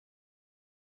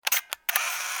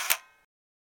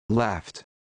left,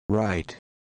 right.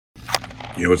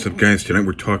 Yeah, what's up, guys? Tonight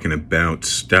we're talking about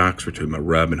stocks. We're talking about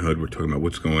Robinhood. We're talking about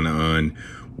what's going on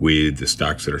with the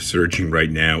stocks that are surging right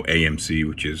now. AMC,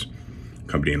 which is a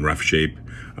company in rough shape,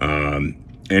 and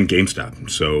GameStop.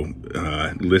 So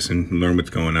listen, learn what's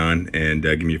going on, and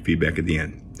give me your feedback at the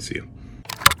end. See you.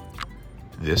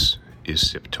 This is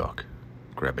Sip Talk.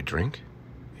 Grab a drink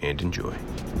and enjoy.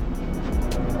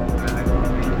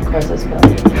 Of course, it's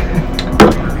good.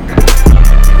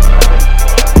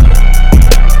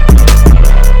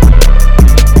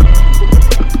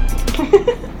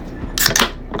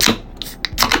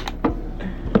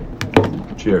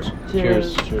 Cheers.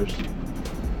 Cheers. Cheers.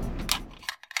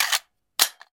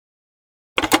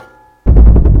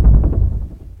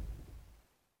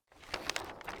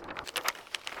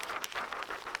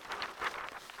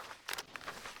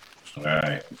 All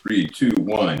right, 3, 2,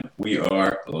 1. We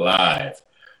are live.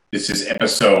 This is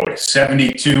episode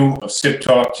 72 of Sip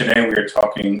Talk. Today we are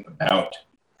talking about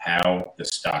how the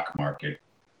stock market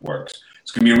works.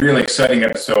 It's going to be a really exciting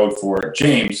episode for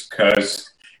James because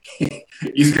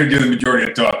he's going to do the majority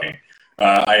of the talking.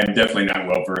 I am definitely not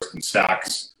well versed in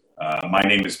stocks. My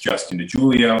name is Justin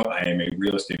DiGiulio. I am a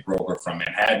real estate broker from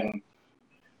Manhattan.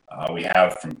 We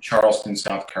have from Charleston,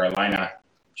 South Carolina,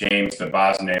 James the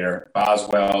Bosnator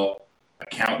Boswell,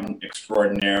 accountant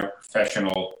extraordinaire,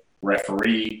 professional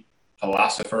referee,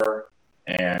 philosopher,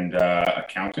 and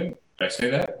accountant. Did I say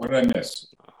that? What did I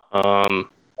miss?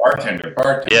 Bartender.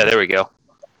 Yeah, there we go.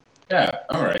 Yeah,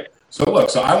 all right. So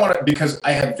look, I want to, because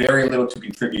I have very little to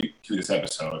contribute to this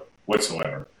episode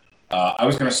whatsoever, I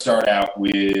was going to start out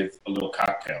with a little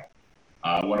cocktail.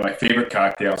 One of my favorite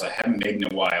cocktails I haven't made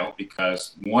in a while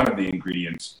because one of the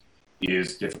ingredients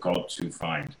is difficult to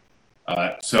find.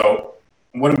 So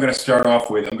what I'm going to start off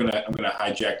with, I'm going to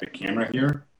hijack the camera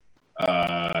here.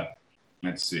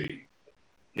 Let's see.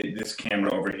 Hit this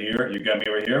camera over here. You got me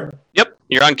over here? Yep,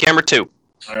 you're on camera 2.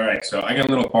 All right, so I got a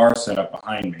little bar set up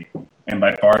behind me. And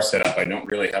by bar setup, I don't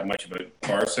really have much of a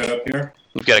bar setup here.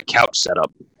 We've got a couch set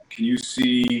up. Can you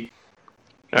see?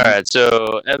 All right,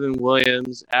 so Evan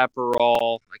Williams,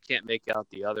 Aperol. I can't make out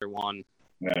the other one.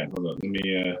 All right, hold on. Let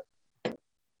me.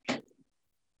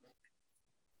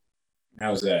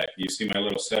 How's that? Can you see my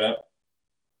little setup?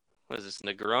 What is this,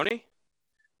 Negroni?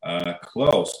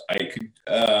 Close. I could.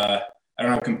 I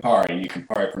don't have Campari. You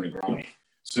Campari for Negroni.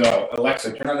 So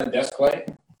Alexa, turn on the desk light.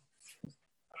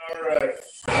 All right.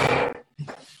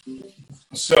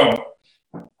 So,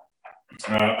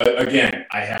 again,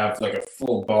 I have like a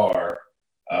full bar,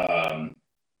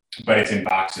 but it's in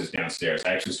boxes downstairs.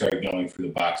 I actually started going through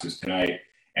the boxes tonight,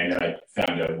 and then I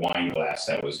found a wine glass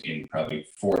that was in probably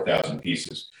 4,000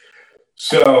 pieces.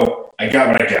 So I got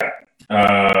what I got.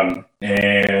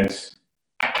 And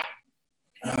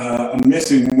I'm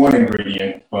missing one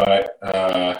ingredient, but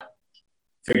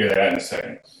figure that out in a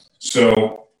second.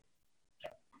 So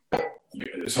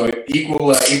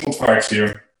equal parts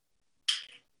here.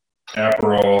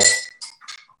 Aperol.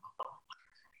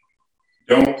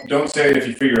 Don't say it if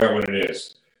you figure out what it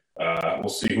is. We'll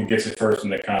see who gets it first in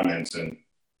the comments, and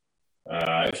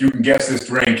if you can guess this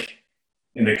drink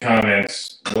in the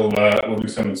comments, we'll do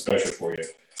something special for you.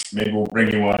 Maybe we'll bring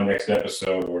you on next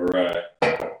episode, or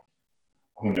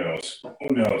who knows?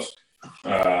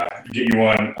 Get you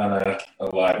on a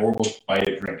live, or we'll buy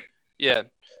you a drink. Yeah.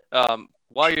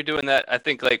 While you're doing that, I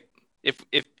think like if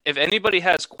anybody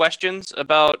has questions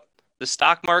about the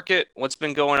stock market, what's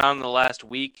been going on in the last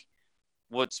week,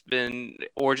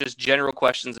 or just general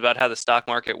questions about how the stock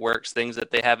market works, things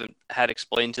that they haven't had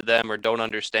explained to them or don't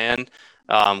understand,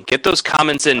 get those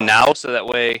comments in now so that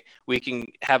way we can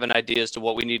have an idea as to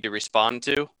what we need to respond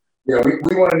to. Yeah,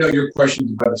 we want to know your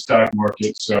questions about the stock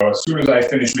market. So as soon as I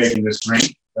finish making this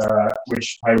drink,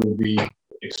 which I will be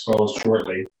exposed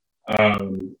shortly.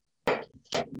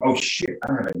 Oh shit! I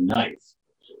don't have a knife.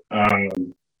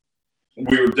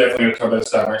 We were definitely going to cover the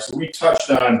stock market. So we touched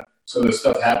on some of the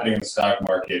stuff happening in the stock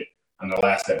market on the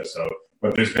last episode,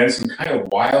 but there's been some kind of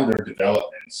wilder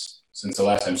developments since the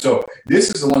last time. So this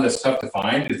is the one that's tough to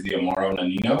find, is the Amaro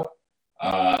Nonino.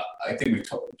 I think we've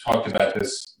talked about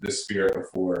this spirit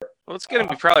before. Well, it's going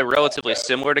to be probably relatively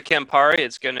similar to Campari.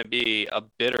 It's going to be a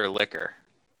bitter liquor.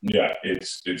 Yeah,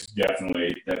 it's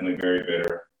definitely very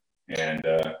bitter, and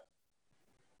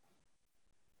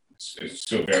it's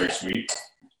still very sweet.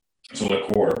 It's a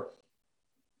liqueur,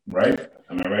 right?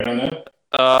 Am I right on that?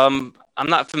 I'm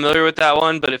not familiar with that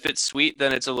one, but if it's sweet,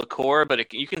 then it's a liqueur.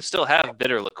 But you can still have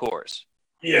bitter liqueurs.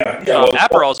 Yeah.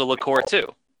 Aperol's a liqueur too.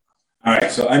 All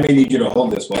right, so I may need you to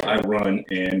hold this while I run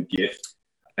and get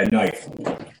a knife.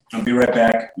 I'll be right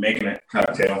back making a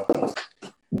cocktail.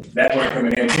 That one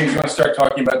coming in. James, you want to start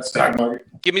talking about the stock market?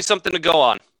 Give me something to go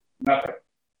on. Nothing.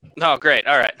 No, great.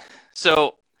 All right.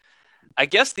 So I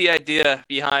guess the idea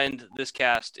behind this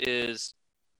cast is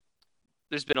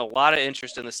there's been a lot of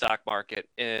interest in the stock market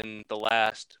in the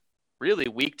last really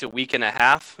week to week and a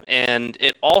half. And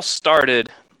it all started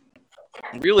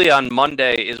really on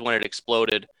Monday is when it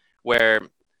exploded, where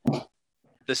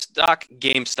the stock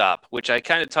GameStop, which I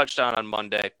kind of touched on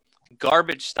Monday,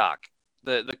 garbage stock.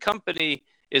 The company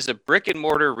is a brick and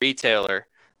mortar retailer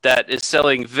that is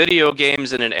selling video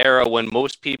games in an era when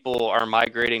most people are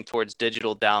migrating towards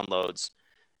digital downloads.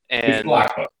 It's And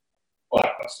Blockbuster.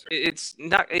 it's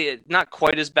not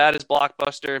quite as bad as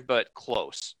Blockbuster, but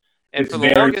close. And It's for the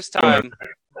very longest similar. time,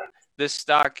 this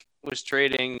stock was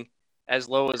trading as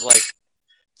low as like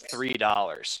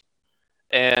 $3,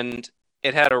 and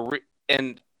it had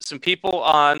and some people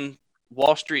on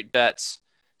Wall Street Bets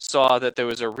saw that there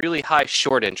was a really high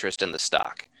short interest in the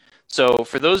stock. So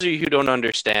for those of you who don't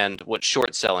understand what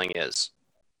short selling is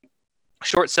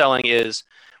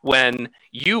when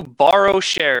you borrow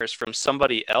shares from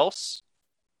somebody else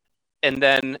and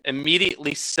then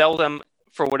immediately sell them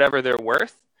for whatever they're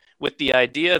worth, with the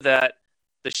idea that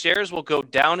the shares will go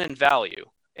down in value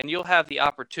and you'll have the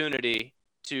opportunity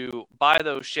to buy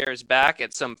those shares back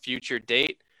at some future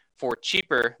date for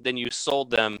cheaper than you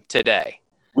sold them today.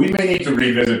 We may need to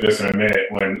revisit this in a minute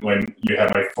when you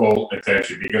have my full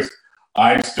attention, because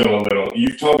I'm still a little.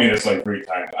 You've told me this like 3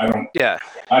 times. I don't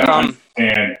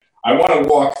understand. I want to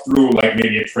walk through like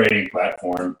maybe a trading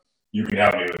platform. You can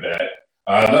help me with that.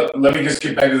 Let me just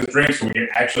get back to the drink so we can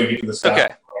actually get to the stock.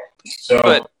 Okay. So,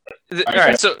 all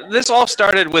right. So this all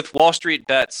started with Wall Street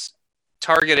Bets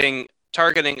targeting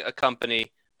a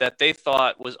company that they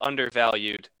thought was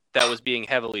undervalued, that was being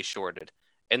heavily shorted,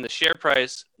 and the share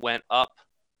price went up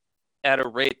at a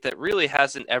rate that really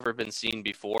hasn't ever been seen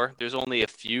before. There's only a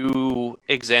few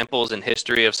examples in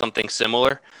history of something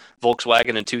similar.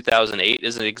 Volkswagen in 2008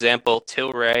 is an example.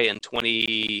 Tilray in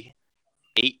 2018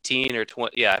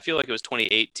 I feel like it was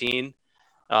 2018,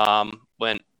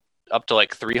 went up to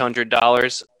like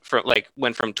 $300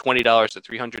 went from $20 to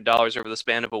 $300 over the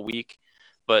span of a week.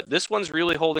 But this one's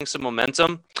really holding some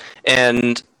momentum,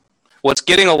 and what's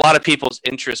getting a lot of people's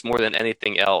interest more than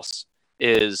anything else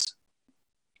is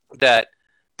that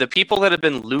the people that have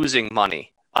been losing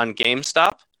money on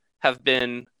GameStop have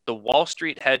been the Wall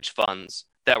Street hedge funds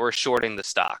that were shorting the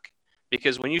stock.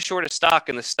 Because when you short a stock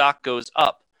and the stock goes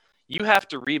up, you have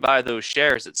to rebuy those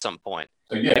shares at some point.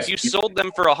 So yes, if you sold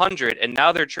them for 100 and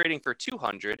now they're trading for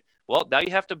 200, well, now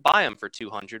you have to buy them for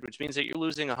 200, which means that you're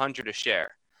losing 100 a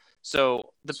share.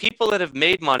 So the people that have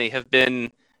made money have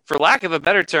been, for lack of a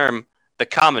better term, the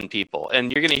common people.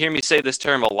 And you're going to hear me say this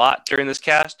term a lot during this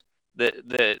cast.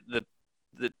 The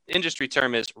industry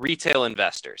term is retail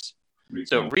investors.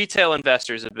 So retail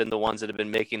investors have been the ones that have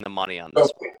been making the money on this.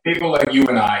 So people like you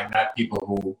and I, not people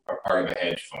who are part of a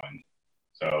hedge fund.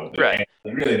 So right.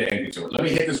 Really the end consumer. Let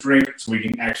me hit this drink so we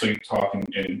can actually talk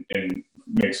and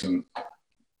make some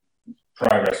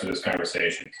progress with this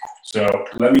conversation. So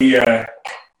let me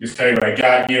just tell you what I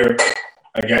got here.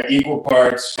 I got equal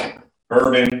parts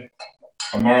bourbon,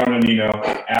 Amaro Nonino,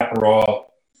 Aperol,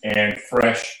 and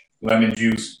fresh lemon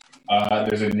juice.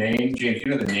 There's a name, James.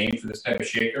 You know the name for this type of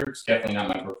shaker? It's definitely not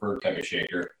my preferred type of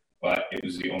shaker, but it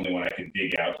was the only one I could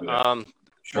dig out.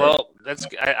 Sure. Well,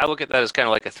 I look at that as kind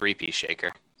of like a 3-piece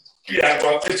shaker. Yeah,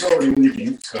 well, it's already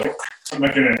leaking, so I'm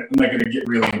not gonna get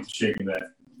really into shaking that.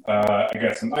 I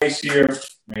got some ice here,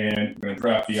 and I'm gonna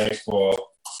drop the ice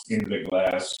ball into the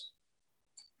glass.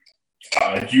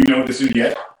 Do you know what this is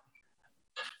yet?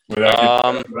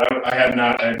 I have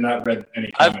not read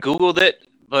any. I've Googled it,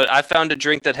 but I found a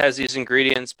drink that has these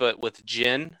ingredients, but with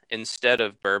gin instead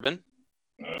of bourbon.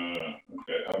 Okay.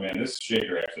 Oh man, this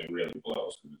shaker actually really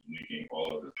blows because it's leaking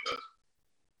all over the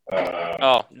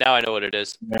place. Now I know what it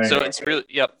is. So it's really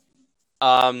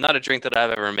not a drink that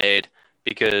I've ever made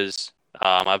because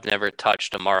I've never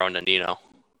touched Amaro Nonino.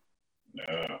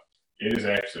 It is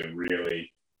actually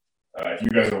really. If you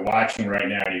guys are watching right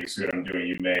now, you can see what I'm doing.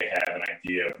 You may have an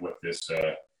idea of what this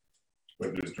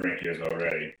drink is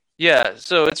already. Yeah,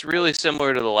 so it's really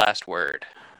similar to The Last Word,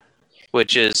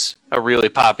 which is a really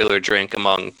popular drink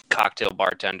among cocktail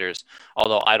bartenders,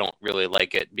 although I don't really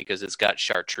like it because it's got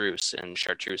chartreuse, and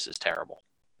chartreuse is terrible.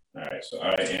 All right, so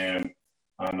I am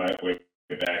on my way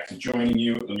back to joining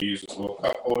you. Let me use this little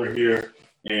cup holder here,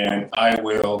 and I'm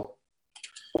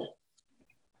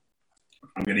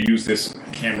going to use this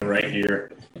camera right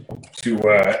here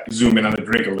to zoom in on the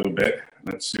drink a little bit.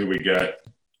 Let's see what we got.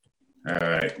 All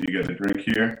right, you got the drink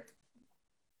here.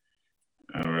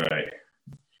 All right.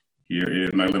 Here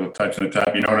is my little touch on the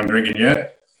top. You know what I'm drinking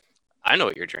yet? I know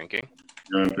what you're drinking.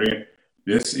 You know what I'm drinking?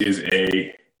 This is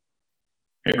a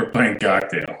paper plane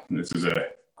cocktail. This is a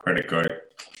credit card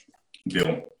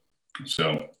bill.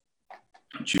 So,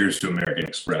 cheers to American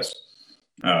Express.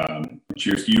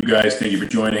 Cheers to you guys. Thank you for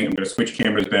joining. I'm going to switch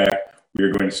cameras back. We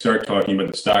are going to start talking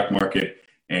about the stock market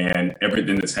and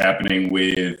everything that's happening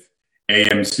with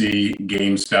AMC,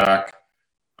 GameStop,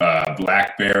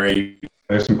 BlackBerry.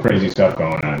 There's some crazy stuff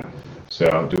going on.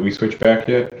 So, do we switch back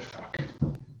yet? Fuck.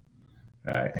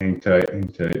 All right, hang tight.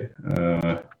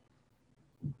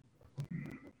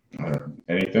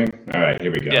 Anything? All right,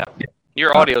 here we go. Yeah,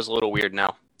 your audio's a little weird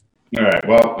now. All right,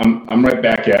 well, I'm right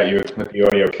back at you. Let the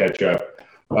audio catch up.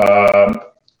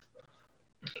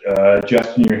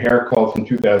 Justin, your hair called from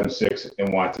 2006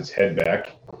 and wants its head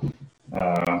back.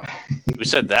 Who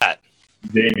said that?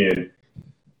 Damien.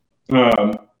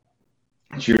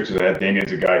 Cheers to that.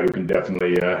 Damien's a guy who can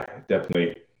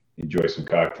definitely enjoy some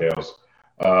cocktails.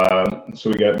 So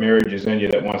we got Mary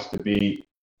Jasenia that wants to be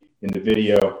in the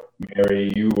video.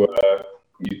 Mary, you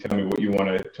tell me what you want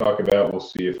to talk about. We'll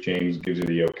see if James gives you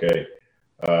the okay.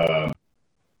 All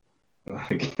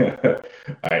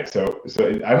right, so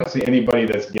I don't see anybody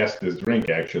that's guessed this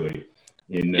drink actually.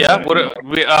 What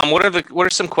are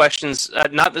some questions?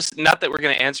 Not that we're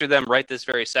going to answer them right this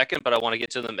very second, but I want to get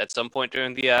to them at some point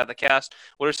during the cast.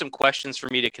 What are some questions for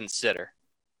me to consider?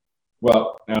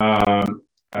 Well,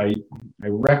 I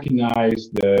recognize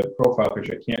the profile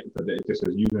picture. I can't, but it just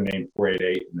says username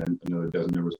 488 and then another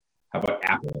dozen numbers. How about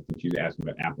Apple? I think she's asking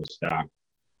about Apple stock.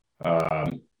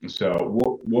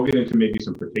 So we'll get into maybe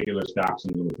some particular stocks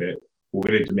in a little bit. We'll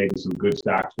get into maybe some good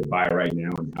stocks to buy right now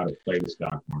and how to play the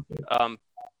stock market.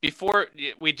 Before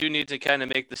we do need to kind of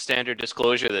make the standard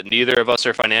disclosure that neither of us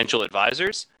are financial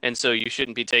advisors, and so you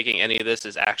shouldn't be taking any of this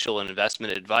as actual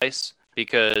investment advice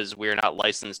because we're not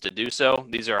licensed to do so.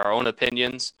 These are our own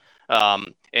opinions.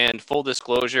 And full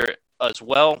disclosure as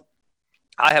well,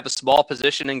 I have a small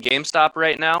position in GameStop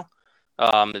right now.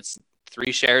 It's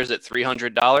 3 shares at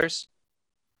 $300.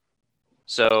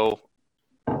 So,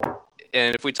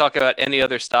 and if we talk about any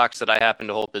other stocks that I happen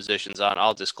to hold positions on,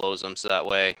 I'll disclose them so that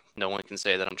way no one can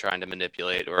say that I'm trying to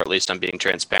manipulate, or at least I'm being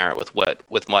transparent with what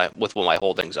my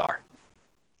holdings are.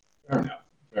 Fair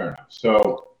enough.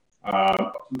 So,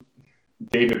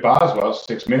 David Boswell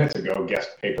 6 minutes ago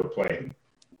guessed paper plane.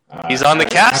 He's on the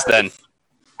cast then.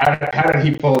 How did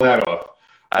he pull that off?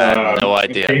 I have no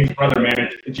idea. James'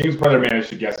 brother managed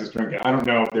to guess this drink. I don't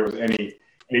know if there was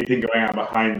anything going on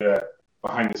behind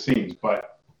the scenes,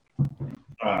 but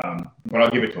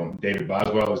I'll give it to him. David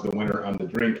Boswell is the winner on the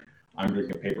drink. I'm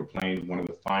drinking paper plane, one of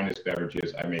the finest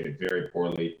beverages. I made it very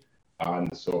poorly on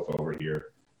the sofa over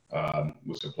here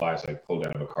with supplies I pulled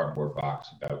out of a cardboard box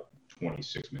about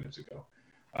 26 minutes ago.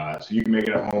 So you can make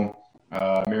it at home.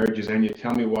 Mary Jasenia,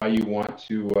 tell me why you want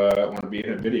to be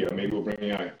in a video. Maybe we'll bring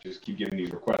you on. Just keep getting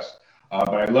these requests.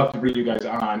 But I'd love to bring you guys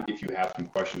on if you have some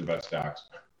questions about stocks.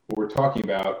 What we're talking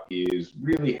about is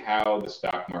really how the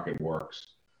stock market works.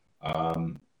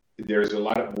 There's a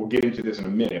lot of, we'll get into this in a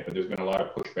minute, but there's been a lot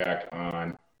of pushback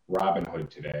on Robinhood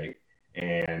today.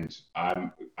 And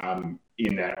I'm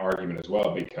in that argument as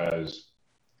well because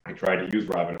I tried to use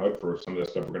Robinhood for some of the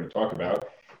stuff we're going to talk about,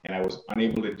 and I was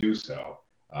unable to do so.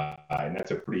 And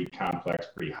that's a pretty complex,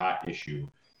 pretty hot issue.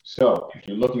 So if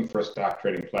you're looking for a stock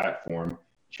trading platform,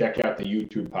 check out the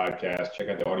YouTube podcast, check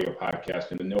out the audio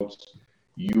podcast. In the notes,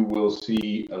 you will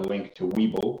see a link to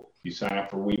Webull. You sign up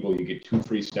for Webull, you get 2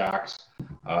 free stocks.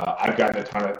 I've gotten a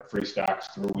ton of free stocks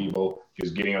through Webull,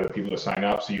 just getting other people to sign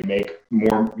up. So you get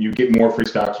more free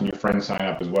stocks when your friends sign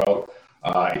up as well.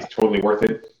 It's totally worth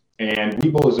it. And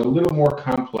Webull is a little more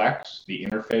complex, the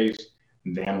interface,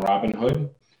 than Robinhood.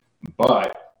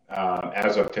 But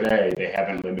as of today, they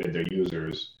haven't limited their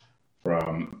users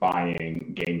from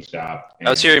buying GameStop. I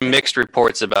was hearing mixed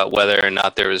reports about whether or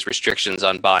not there was restrictions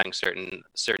on buying certain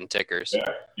tickers.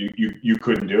 Yeah, you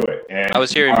couldn't do it. And I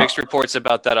was hearing mixed reports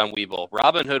about that on Webull.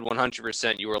 Robinhood,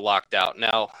 100%, you were locked out.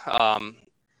 Now,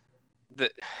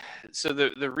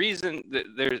 the reason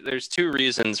there's 2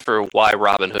 reasons for why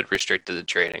Robinhood restricted the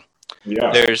trading.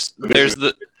 Yeah. There's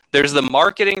the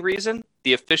marketing reason,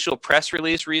 the official press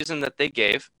release reason that they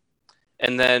gave,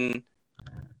 and then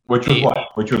Which was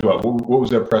what? What was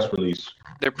their press release?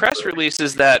 Their press release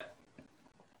is that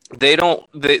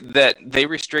they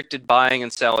restricted buying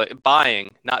and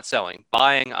selling, not selling,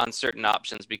 buying on certain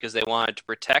options because they wanted to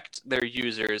protect their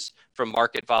users from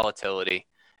market volatility,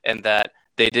 and that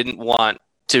they didn't want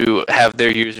to have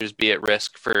their users be at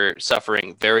risk for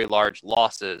suffering very large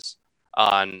losses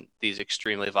on these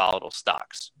extremely volatile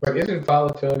stocks. But isn't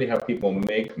volatility how people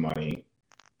make money?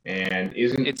 And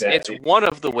it's one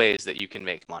of the ways that you can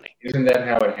make money. Isn't that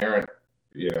how inherent,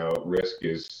 risk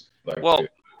is Well,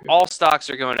 all stocks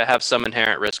are going to have some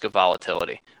inherent risk of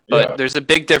volatility, but there's a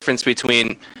big difference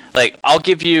between, like, I'll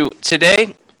give you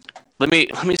today. Let me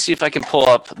see if I can pull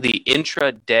up the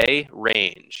intraday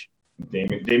range.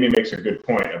 Damien makes a good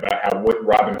point about how what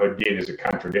Robinhood did is a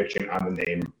contradiction on the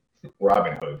name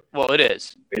Robinhood. Well, it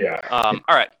is. Yeah.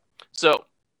 All right. So.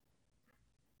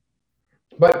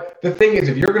 But the thing is,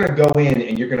 if you're going to go in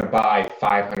and you're going to buy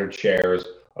 500 shares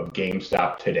of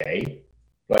GameStop today,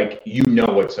 like, you know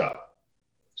what's up.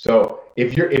 So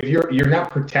if you're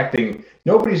not protecting,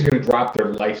 nobody's going to drop their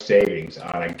life savings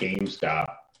on a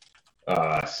GameStop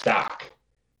stock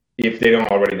if they don't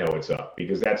already know what's up,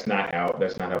 because that's not how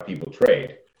people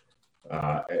trade.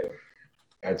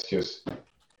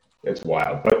 It's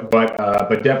wild.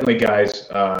 But definitely, guys,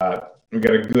 we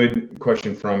got a good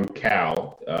question from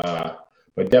Cal.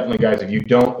 But definitely, guys, if you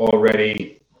don't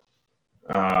already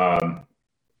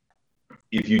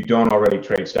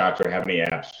trade stocks or have any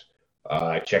apps,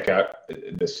 check out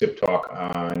the Sip Talk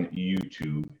on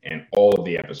YouTube, and all of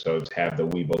the episodes have the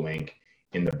Webull link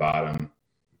in the bottom.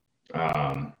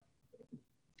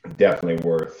 Definitely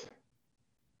worth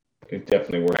just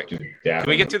dabbling. Can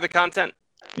we get to the content?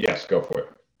 Yes, go for it.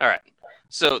 All right.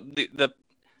 So the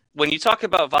when you talk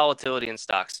about volatility in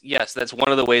stocks, yes, that's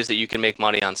one of the ways that you can make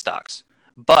money on stocks.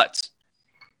 But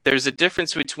there's a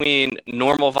difference between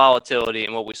normal volatility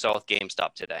and what we saw with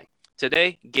GameStop today.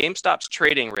 Today, GameStop's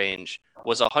trading range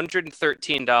was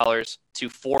 $113 to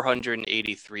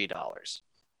 $483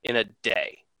 in a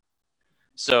day.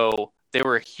 So there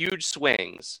were huge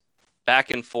swings back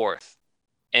and forth.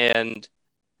 And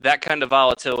that kind of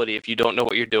volatility, if you don't know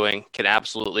what you're doing, can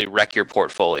absolutely wreck your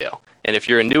portfolio. And if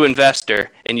you're a new investor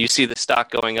and you see the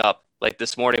stock going up, like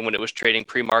this morning when it was trading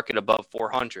pre-market above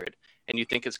 400, and you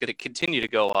think it's going to continue to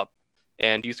go up,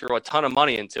 and you throw a ton of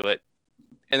money into it,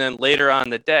 and then later on in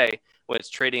the day when it's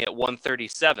trading at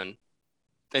 137,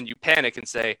 and you panic and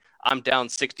say, I'm down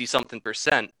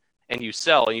 60-something%, and you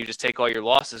sell and you just take all your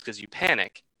losses because you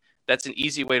panic, that's an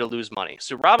easy way to lose money.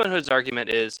 So Robinhood's argument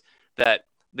is that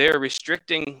they're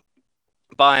restricting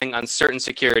buying on certain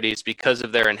securities because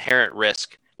of their inherent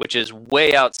risk, which is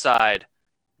way outside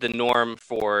the norm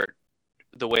for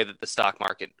the way that the stock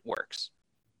market works.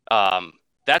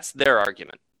 That's their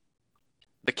argument.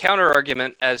 The counter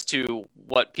argument as to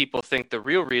what people think the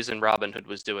real reason Robinhood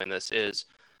was doing this is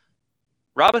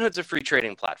Robinhood's a free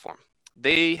trading platform.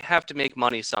 They have to make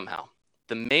money somehow.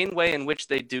 The main way in which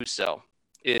they do so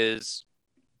is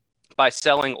by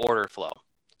selling order flow.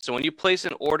 So when you place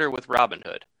an order with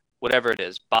Robinhood, whatever it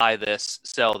is, buy this,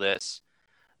 sell this,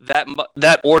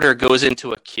 that order goes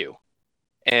into a queue.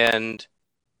 And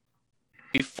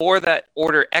before that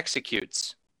order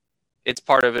executes, it's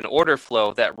part of an order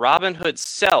flow that Robinhood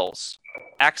sells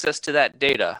access to that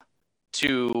data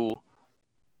to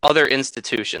other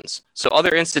institutions. So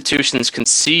other institutions can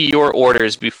see your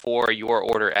orders before your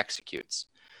order executes.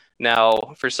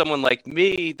 Now, for someone like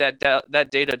me, that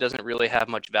data doesn't really have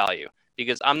much value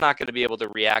because I'm not going to be able to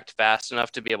react fast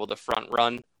enough to be able to front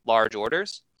run large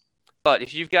orders. But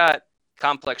if you've got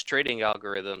complex trading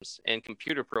algorithms and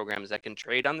computer programs that can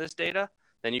trade on this data,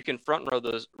 then you can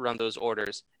run those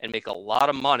orders and make a lot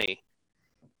of money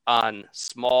on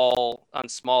small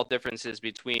differences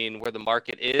between where the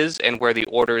market is and where the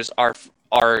orders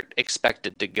are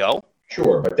expected to go.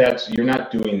 Sure, but you're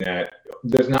not doing that.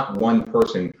 There's not one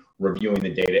person reviewing the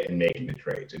data and making the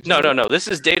trades. No. This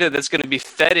is data that's going to be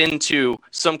fed into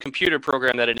some computer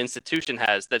program that an institution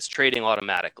has that's trading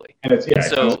automatically. And it's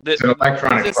an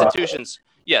electronic institutions.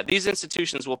 Process. Yeah, these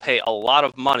institutions will pay a lot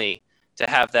of money to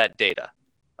have that data.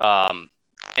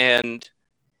 And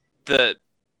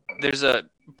there's a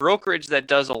brokerage that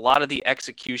does a lot of the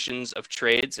executions of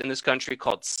trades in this country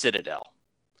called Citadel.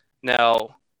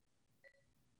 Now,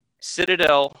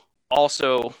 Citadel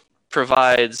also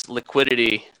provides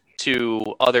liquidity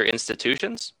to other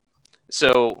institutions.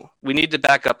 So we need to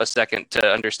back up a second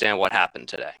to understand what happened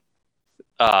today.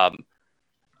 A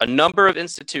number of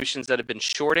institutions that have been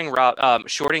shorting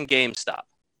GameStop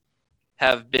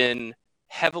have been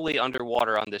heavily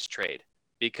underwater on this trade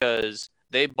because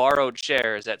they borrowed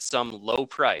shares at some low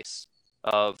price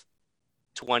of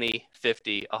 $20,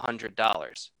 $50,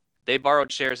 $100. They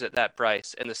borrowed shares at that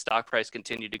price and the stock price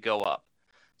continued to go up.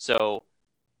 So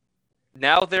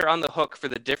now they're on the hook for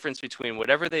the difference between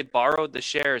whatever they borrowed the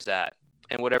shares at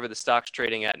and whatever the stock's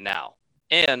trading at now.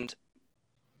 And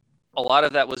a lot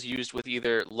of that was used with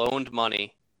either loaned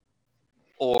money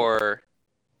or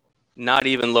not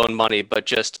even loaned money, but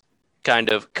just kind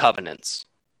of covenants.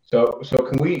 So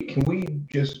can we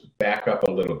just back up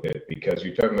a little bit, because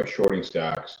you're talking about shorting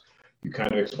stocks. You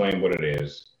kind of explained what it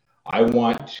is. I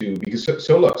want to, because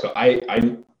so I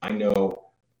know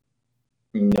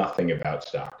nothing about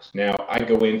stocks. Now I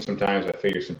go in sometimes, I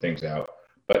figure some things out,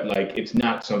 but like it's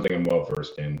not something I'm well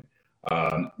versed in.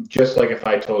 Just like if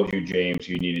I told you, James,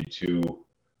 you needed to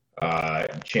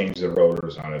change the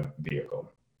rotors on a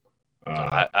vehicle.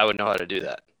 I would know how to do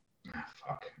that.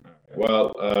 Fuck.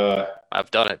 Well, I've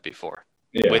done it before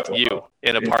you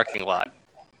in a parking lot.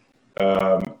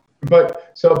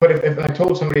 But if I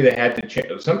told somebody they had to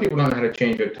change, some people don't know how to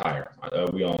change a tire,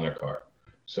 wheel on their car.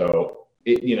 So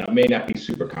it may not be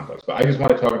super complex. But I just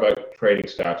want to talk about trading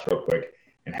stocks real quick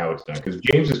and how it's done, because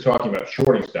James is talking about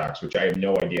shorting stocks, which I have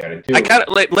no idea how to do.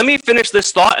 Let me finish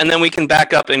this thought, and then we can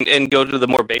back up and go to the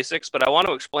more basics. But I want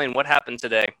to explain what happened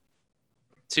today,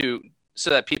 so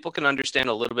that people can understand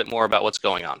a little bit more about what's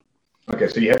going on. Okay,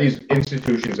 so you have these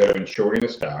institutions that have been shorting the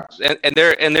stocks, and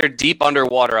they're deep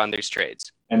underwater on these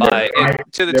trades, and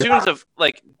to the tunes of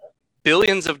like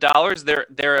billions of dollars.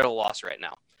 They're at a loss right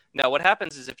now. Now, what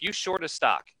happens is if you short a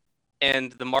stock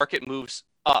and the market moves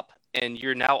up and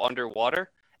you're now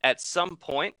underwater, at some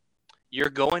point you're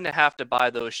going to have to buy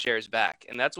those shares back,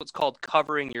 and that's what's called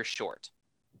covering your short.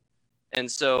 And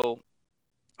so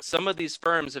some of these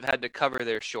firms have had to cover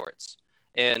their shorts.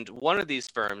 And one of these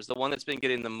firms, the one that's been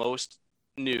getting the most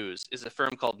news, is a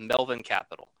firm called Melvin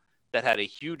Capital that had a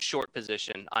huge short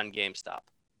position on GameStop.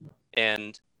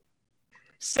 And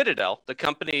Citadel, the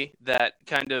company that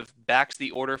kind of backs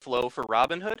the order flow for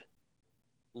Robinhood,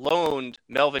 loaned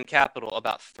Melvin Capital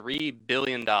about $3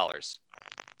 billion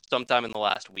sometime in the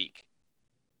last week.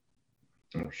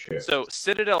 Oh, shit. So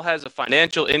Citadel has a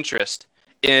financial interest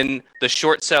in the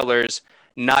short sellers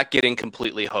not getting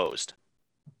completely hosed.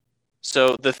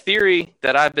 So the theory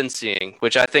that I've been seeing,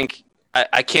 which I think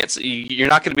I can't see, you're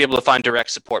not going to be able to find direct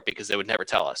support because they would never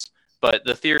tell us. But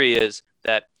the theory is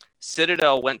that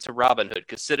Citadel went to Robinhood,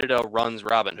 because Citadel runs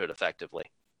Robinhood effectively,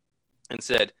 and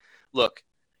said, look,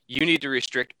 you need to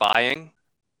restrict buying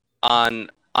on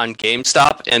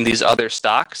GameStop and these other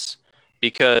stocks,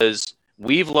 because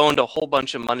we've loaned a whole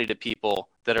bunch of money to people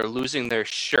that are losing their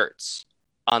shirts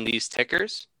on these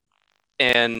tickers.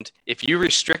 And if you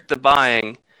restrict the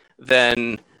buying,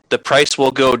 then the price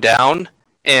will go down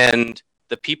and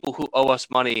the people who owe us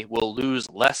money will lose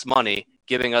less money,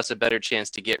 giving us a better chance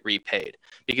to get repaid.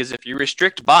 Because if you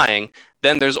restrict buying,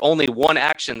 then there's only one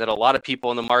action that a lot of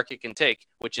people in the market can take,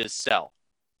 which is sell.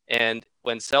 And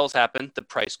when sells happen, the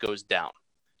price goes down.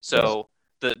 So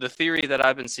the theory that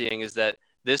I've been seeing is that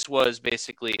this was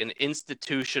basically an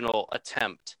institutional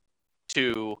attempt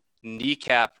to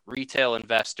kneecap retail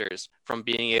investors from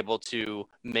being able to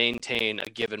maintain a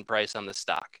given price on the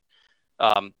stock.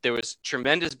 There was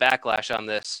tremendous backlash on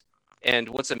this. And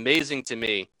what's amazing to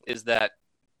me is that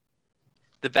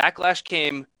the backlash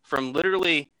came from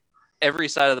literally every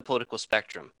side of the political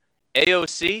spectrum.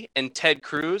 AOC and Ted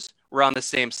Cruz were on the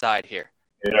same side here.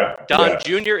 Yeah. Don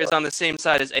Jr. is on the same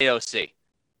side as AOC.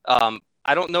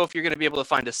 I don't know if you're going to be able to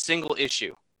find a single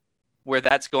issue where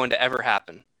that's going to ever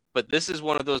happen. But this is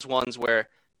one of those ones where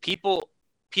people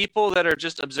that are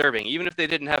just observing, even if they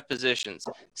didn't have positions,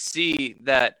 see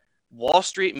that Wall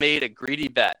Street made a greedy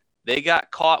bet. They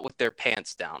got caught with their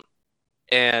pants down,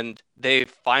 and they've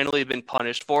finally been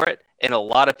punished for it. And a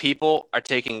lot of people are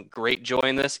taking great joy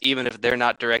in this, even if they're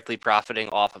not directly profiting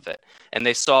off of it. And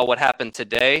they saw what happened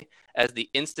today as the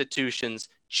institutions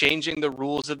changing the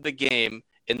rules of the game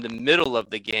in the middle of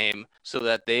the game so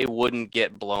that they wouldn't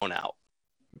get blown out.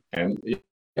 And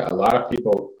a lot of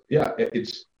people,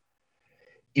 it's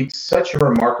such a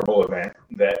remarkable event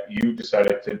that you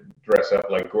decided to dress up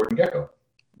like Gordon Gekko.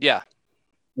 Yeah.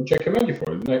 Which I commend you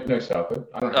for. Nice outfit.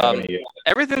 I don't have any.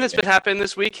 Everything that's been happening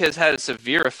this week has had a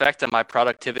severe effect on my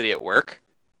productivity at work.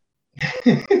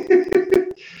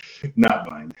 Not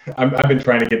mine. I've been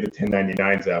trying to get the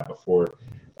 1099s out before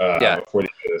the end of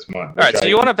this month. All right, so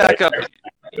you want to back up.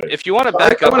 If you want to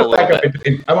back up a little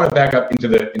bit, I want to back up into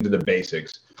the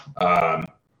basics,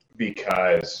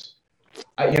 because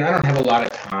I don't have a lot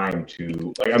of time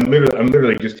to like. I'm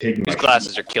literally just taking. These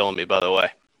glasses are killing me, by the way.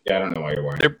 Yeah, I don't know why you're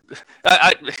wearing.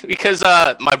 Because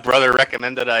my brother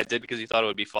recommended I did because he thought it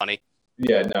would be funny.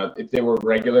 Yeah, no, if they were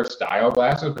regular style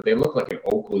glasses, but they look like an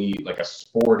Oakley, like a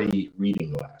sporty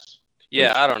reading glass.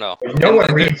 Yeah, I don't know. No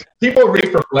one reads. People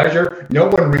read for pleasure. No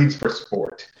one reads for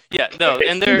sport. Yeah, no,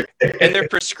 and they're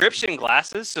prescription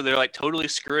glasses, so they're like totally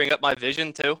screwing up my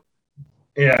vision too.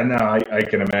 Yeah, no, I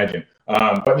can imagine.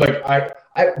 But like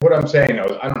what I'm saying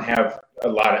though is I don't have a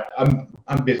lot of.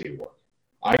 I'm busy at work.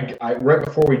 I right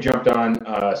before we jumped on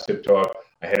Sip Talk,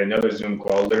 I had another Zoom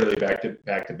call, literally back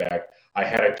to back. I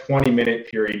had a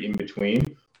 20-minute period in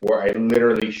between where I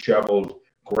literally shoveled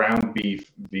ground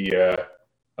beef via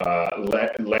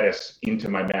lettuce into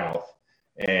my mouth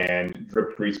and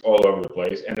drip grease all over the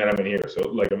place, and then I'm in here. So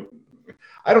like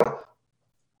I don't.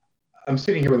 I'm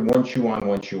sitting here with one chew on,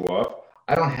 one chew off.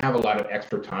 I don't have a lot of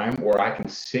extra time where I can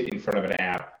sit in front of an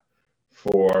app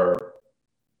for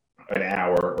an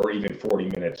hour or even 40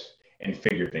 minutes and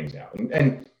figure things out.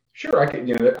 And sure, I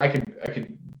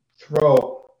could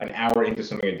throw an hour into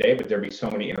something a day, but there'd be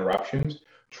so many interruptions.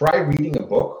 Try reading a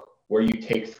book where you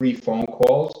take 3 phone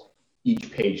calls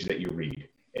each page that you read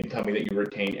and tell me that you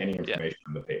retain any information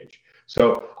on the page.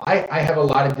 So I have a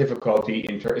lot of difficulty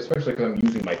especially because I'm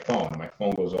using my phone. My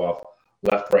phone goes off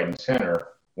left, right, and center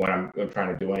when I'm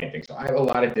trying to do anything. So I have a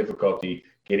lot of difficulty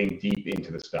getting deep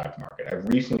into the stock market. I've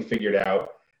recently figured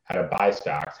out how to buy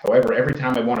stocks. However, every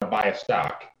time I want to buy a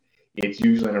stock, it's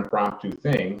usually an impromptu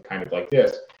thing, kind of like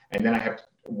this, and then I have to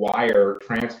wire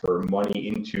transfer money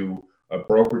into a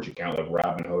brokerage account like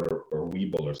Robinhood or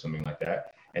Webull or something like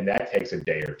that, and that takes a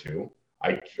day or two.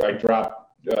 I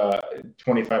dropped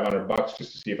 $2,500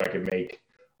 just to see if I could make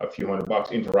a few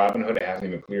 $100 into Robinhood. It hasn't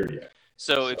even cleared yet.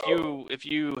 So if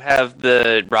you have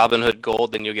the Robinhood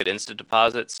Gold, then you'll get instant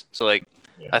deposits. So like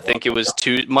I think it was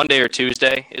Monday or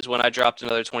Tuesday is when I dropped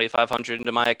another $2,500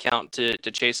 into my account to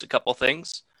chase a couple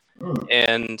things,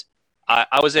 and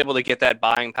I was able to get that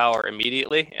buying power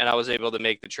immediately, and I was able to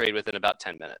make the trade within about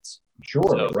 10 minutes. Sure,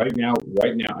 but right now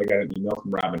I got an email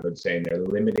from Robinhood saying they're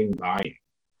limiting buying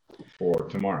for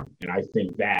tomorrow, and I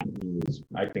think that is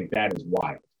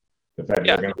wild. The fact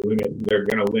they're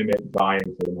going to limit buying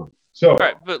for the month. So, all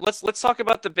right, but let's talk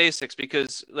about the basics,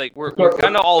 because like we're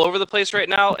kind of all over the place right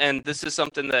now, and this is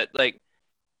something that like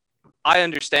I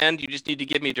understand. You just need to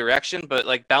give me direction, but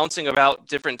like bouncing about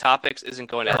different topics isn't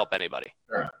going to help anybody.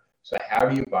 Sure. So how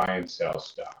do you buy and sell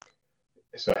stock?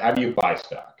 So how do you buy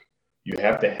stock? You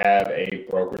have to have a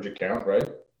brokerage account, right?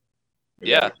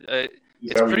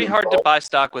 It's pretty hard to buy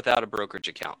stock without a brokerage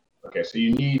account. Okay, so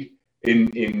you need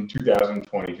in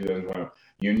 2021,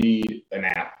 you need an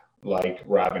app like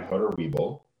Robinhood or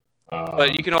Webull.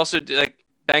 But you can also do like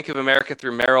Bank of America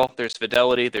through Merrill. There's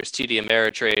Fidelity. There's TD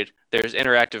Ameritrade. There's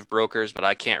Interactive Brokers, but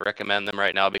I can't recommend them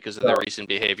right now because of their recent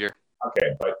behavior.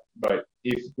 Okay, but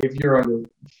if you're under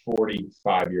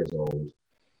 45 years old,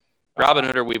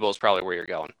 Robinhood or Webull is probably where you're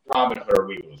going. Robinhood or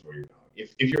Webull is where you're going.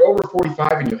 If you're over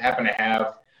 45 and you happen to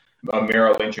have a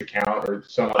Merrill Lynch account or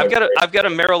some other, I've got a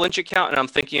Merrill Lynch account, and I'm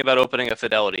thinking about opening a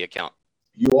Fidelity account.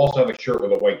 You also have a shirt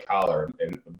with a white collar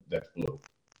and that's blue.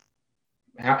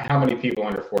 How many people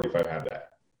under 45 have that?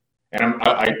 And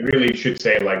I really should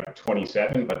say like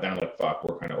 27, but then I'm like, fuck,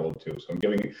 we're kind of old too. So I'm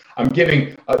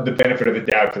giving the benefit of the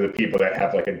doubt to the people that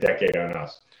have like a decade on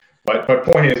us. But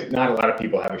point is, not a lot of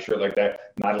people have a shirt like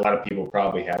that. Not a lot of people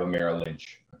probably have a Merrill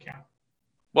Lynch account.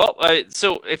 Well,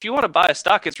 so if you want to buy a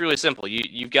stock, it's really simple.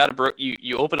 You've got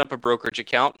you open up a brokerage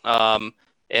account,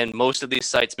 and most of these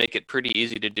sites make it pretty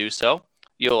easy to do so.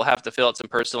 You'll have to fill out some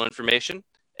personal information,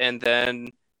 and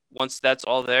then once that's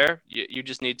all there, you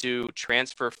just need to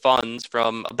transfer funds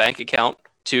from a bank account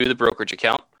to the brokerage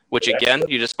account, which again,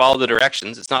 you just follow the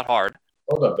directions. It's not hard.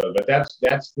 Hold up, though, but that's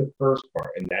the first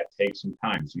part, and that takes some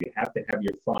time. So you have to have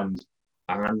your funds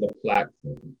on the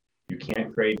platform. You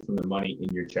can't trade from the money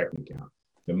in your checking account.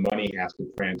 The money has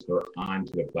to transfer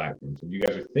onto the platform. So if you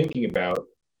guys are thinking about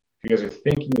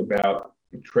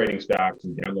trading stocks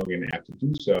and downloading an app to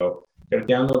do so, you got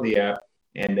to download the app,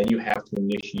 and then you have to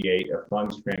initiate a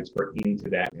funds transfer into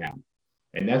that app.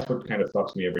 And that's what kind of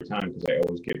fucks me every time, because I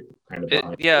always get kind of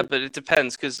behind. But it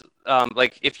depends, because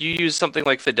like if you use something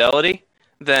like Fidelity,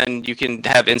 then you can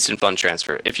have instant fund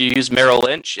transfer. If you use Merrill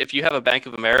Lynch, if you have a Bank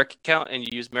of America account and you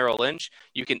use Merrill Lynch,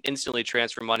 you can instantly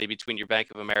transfer money between your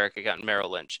Bank of America account and Merrill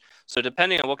Lynch. So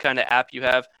depending on what kind of app you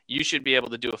have, you should be able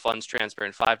to do a funds transfer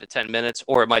in 5 to 10 minutes,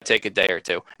 or it might take a day or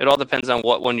two. It all depends on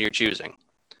what one you're choosing.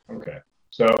 Okay.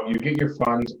 So you get your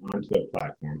funds onto the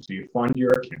platform. So you fund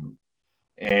your account,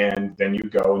 and then you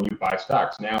go and you buy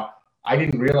stocks. Now, I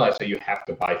didn't realize that you have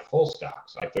to buy full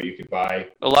stocks. I thought you could buy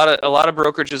a lot of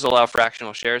brokerages allow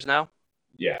fractional shares now.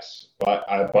 Yes, but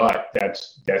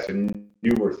that's a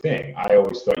newer thing. I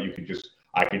always thought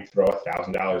I could throw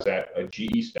 $1,000 at a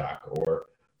GE stock or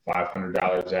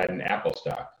 $500 at an Apple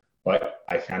stock, but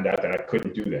I found out that I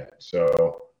couldn't do that.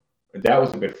 So that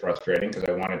was a bit frustrating because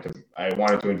I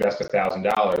wanted to invest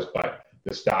 $1,000, but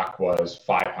the stock was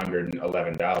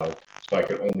 $511, so I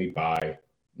could only buy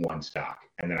one stock,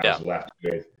 and then I was left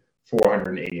with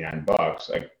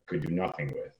 $489 I could do nothing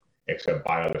with except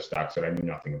buy other stocks that I knew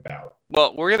nothing about.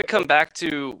 Well, we're going to come back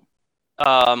to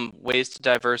ways to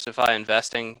diversify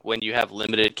investing when you have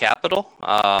limited capital.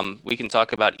 We can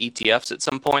talk about ETFs at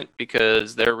some point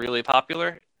because they're really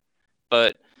popular,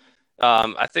 but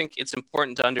I think it's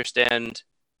important to understand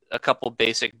a couple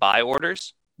basic buy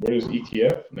orders. What is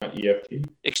ETF? Not EFT?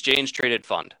 Exchange traded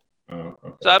fund. Oh,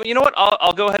 okay. So you know what?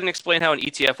 I'll go ahead and explain how an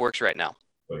ETF works right now.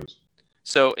 Please.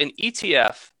 So an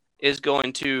ETF is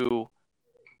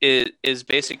is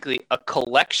basically a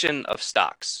collection of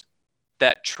stocks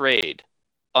that trade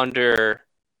under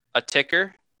a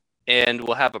ticker and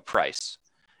will have a price.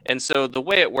 And so the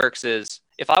way it works is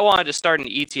if I wanted to start an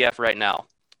ETF right now,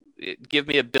 give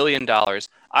me $1 billion,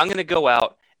 I'm going to go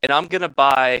out and I'm going to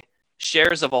buy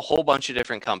shares of a whole bunch of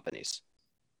different companies.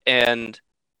 And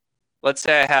let's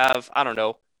say I have, I don't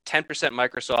know, 10%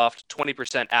 Microsoft,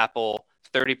 20% Apple,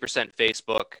 30%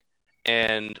 Facebook,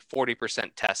 and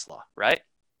 40% Tesla, right?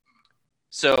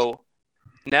 So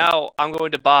now I'm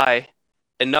going to buy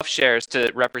enough shares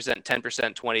to represent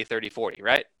 10%, 20, 30, 40,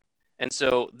 right? And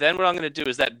so then what I'm going to do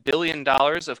is that $1 billion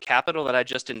of capital that I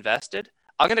just invested,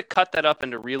 I'm going to cut that up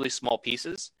into really small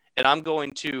pieces, and I'm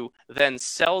going to then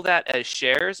sell that as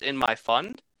shares in my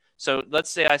fund. So let's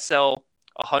say I sell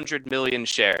 100 million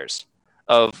shares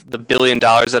of the $1 billion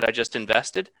that I just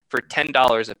invested for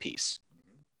 $10 a piece.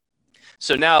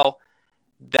 So now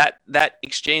that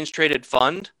exchange traded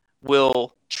fund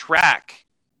will track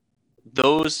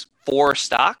those 4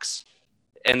 stocks,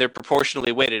 and they're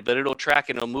proportionally weighted, but it'll track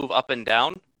and it'll move up and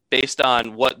down based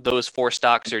on what those 4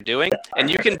 stocks are doing. And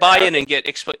you can buy in and get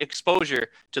exposure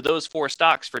to those 4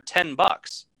 stocks for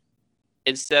 $10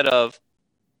 instead of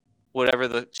whatever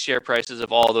the share prices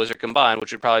of all of those are combined,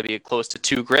 which would probably be close to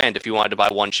 $2,000 if you wanted to buy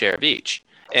 1 share of each.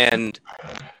 And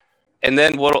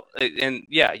then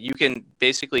you can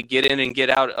basically get in and get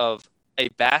out of a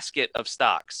basket of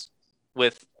stocks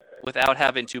without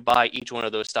having to buy each one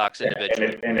of those stocks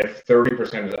individually. And if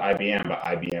 30% is IBM, but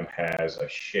IBM has a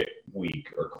shit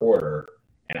week or quarter,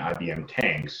 and IBM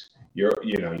tanks, you're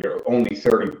only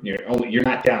 30. You're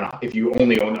not down. If you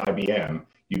only own IBM,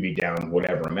 you'd be down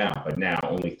whatever amount. But now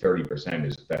only 30%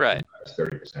 is that. Right.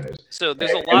 30% is. So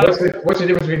there's a lot of. What's the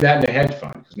difference between that and a hedge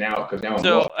fund? Because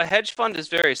now a hedge fund is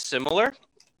very similar.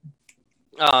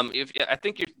 I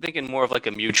think you're thinking more of like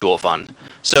a mutual fund.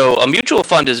 So a mutual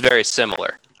fund is very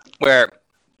similar, where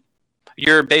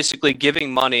you're basically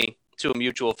giving money to a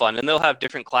mutual fund, and they'll have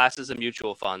different classes of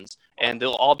mutual funds, and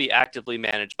they'll all be actively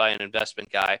managed by an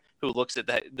investment guy who looks at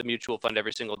the mutual fund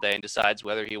every single day and decides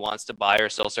whether he wants to buy or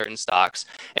sell certain stocks.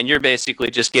 And you're basically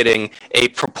just getting a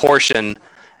proportion.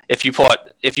 If you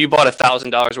bought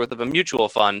 $1,000 worth of a mutual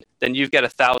fund, then you've got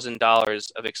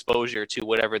 $1,000 of exposure to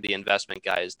whatever the investment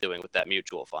guy is doing with that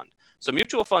mutual fund. So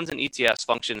mutual funds and ETFs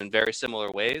function in very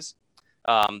similar ways.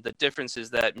 The difference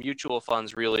is that mutual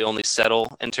funds really only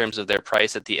settle in terms of their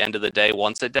price at the end of the day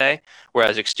once a day,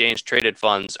 whereas exchange traded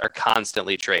funds are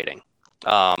constantly trading.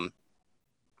 And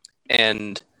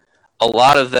a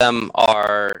lot of them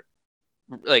are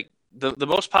like the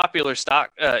most popular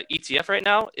stock ETF right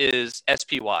now is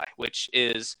SPY, which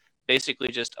is basically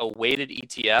just a weighted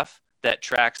ETF that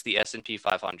tracks the S&P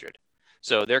 500.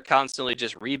 So they're constantly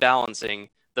just rebalancing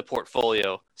the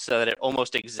portfolio so that it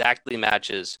almost exactly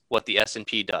matches what the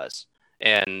S&P does.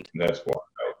 And that's why.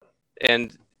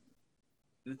 And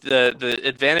the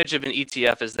advantage of an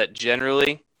ETF is that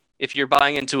generally, if you're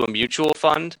buying into a mutual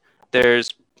fund,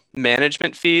 there's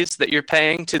management fees that you're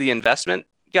paying to the investment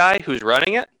guy who's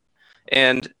running it.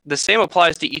 And the same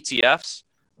applies to ETFs,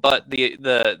 but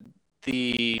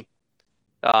the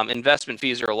investment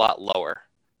fees are a lot lower.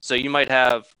 So you might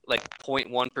have like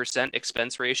 0.1%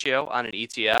 expense ratio on an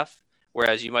ETF,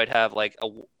 whereas you might have like a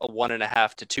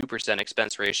 1.5% to 2%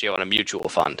 expense ratio on a mutual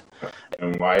fund.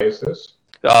 And why is this?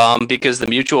 Because the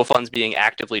mutual fund's being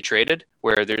actively traded,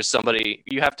 where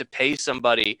you have to pay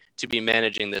somebody to be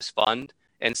managing this fund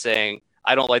and saying,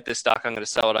 I don't like this stock, I'm going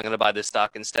to sell it, I'm going to buy this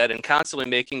stock instead, and constantly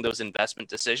making those investment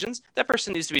decisions. That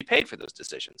person needs to be paid for those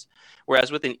decisions.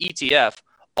 Whereas with an ETF,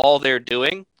 all they're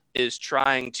doing is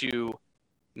trying to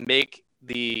make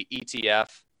the ETF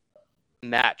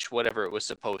match whatever it was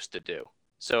supposed to do.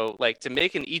 So like to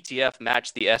make an ETF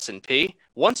match the S&P,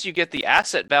 once you get the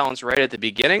asset balance right at the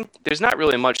beginning, there's not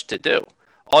really much to do.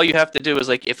 All you have to do is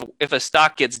like if a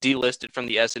stock gets delisted from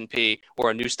the S&P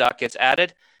or a new stock gets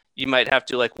added, you might have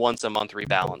to like once a month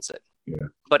rebalance it. Yeah.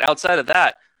 But outside of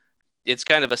that, it's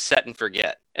kind of a set and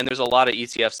forget. And there's a lot of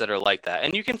ETFs that are like that.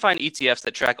 And you can find ETFs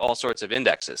that track all sorts of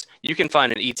indexes. You can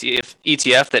find an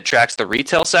ETF that tracks the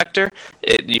retail sector.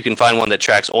 You can find one that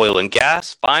tracks oil and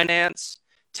gas, finance,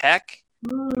 tech,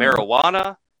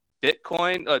 marijuana,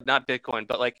 Bitcoin, not Bitcoin,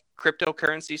 but like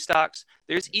cryptocurrency stocks.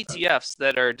 There's ETFs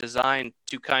that are designed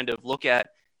to kind of look at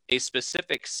a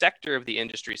specific sector of the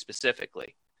industry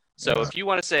specifically. So if you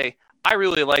want to say, I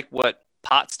really like what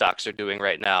pot stocks are doing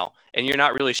right now, and you're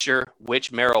not really sure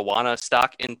which marijuana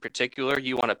stock in particular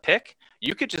you want to pick,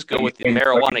 you could just go with the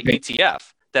marijuana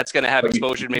ETF. That's going to have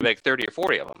exposure to maybe like 30 or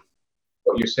 40 of them.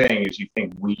 What you're saying is you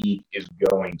think weed is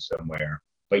going somewhere,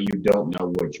 but you don't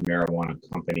know which marijuana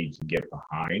company to get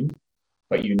behind,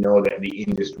 but you know that the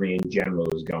industry in general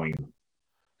is going up.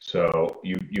 So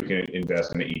you can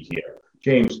invest in an ETF.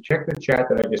 James, check the chat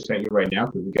that I just sent you right now,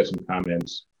 because we got some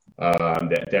comments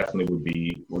that definitely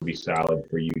would be solid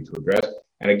for you to address.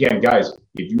 And again, guys,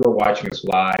 if you are watching us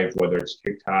live, whether it's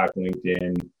TikTok,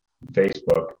 LinkedIn,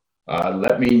 Facebook,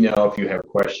 let me know if you have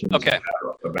questions. Okay.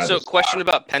 About so question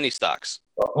about penny stocks.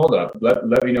 Well, hold up.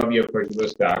 Let me know if you have questions about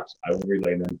stocks. I will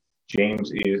relay them.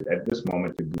 James is at this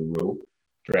moment the guru,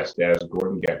 dressed as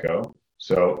Gordon Gekko.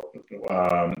 So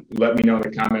let me know in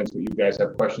the comments what you guys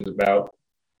have questions about,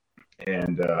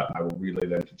 and I will relay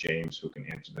them to James, who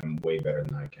can answer them way better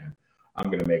than I can. I'm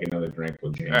going to make another drink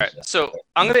with James. All right, so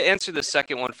I'm going to answer the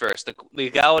second one first, the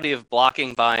legality of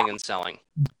blocking buying and selling.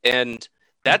 And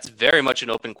that's very much an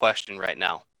open question right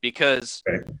now, because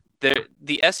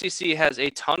the SEC has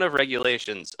a ton of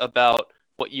regulations about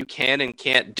what you can and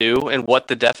can't do and what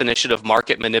the definition of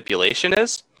market manipulation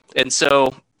is. And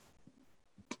so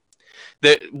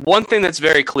the one thing that's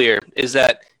very clear is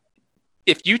that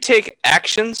if you take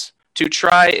actions to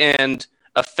try and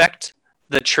affect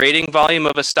the trading volume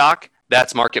of a stock,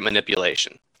 that's market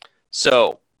manipulation.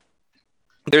 So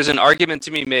there's an argument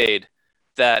to be made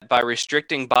that by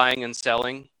restricting buying and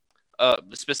selling,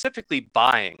 specifically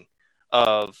buying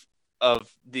of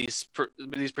these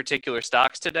particular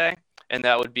stocks today, and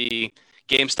that would be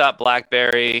GameStop,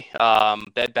 BlackBerry,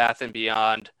 Bed Bath &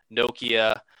 Beyond,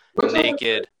 Nokia,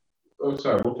 Naked. Oh,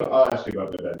 sorry. I'll ask you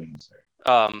about that in a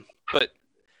second. But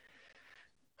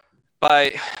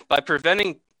by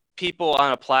preventing people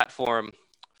on a platform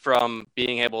from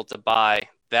being able to buy,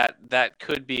 that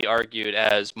could be argued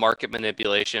as market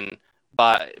manipulation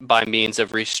by means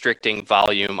of restricting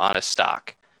volume on a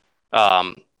stock.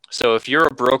 So if you're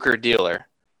a broker dealer,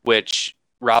 which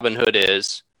Robinhood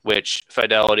is, which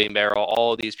Fidelity, Merrill,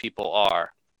 all of these people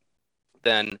are,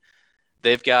 then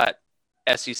they've got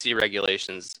SEC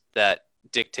regulations that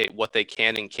dictate what they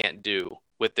can and can't do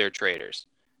with their traders.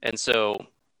 And so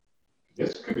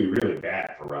this could be really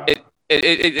bad for Robinhood.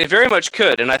 It very much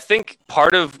could. And I think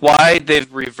part of why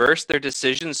they've reversed their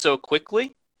decision so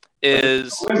quickly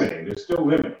is They're still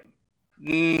limiting.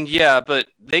 Yeah, but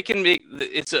they can make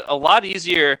it's a lot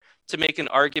easier to make an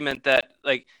argument that,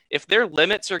 like, if their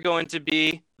limits are going to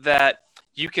be that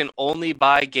you can only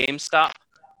buy GameStop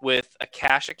with a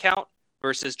cash account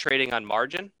versus trading on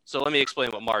margin. So let me explain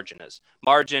what margin is.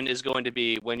 Margin is going to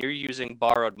be when you're using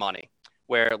borrowed money,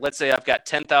 where let's say I've got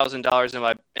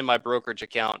 $10,000 in my brokerage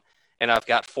account and I've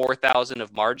got $4,000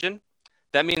 of margin.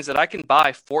 That means that I can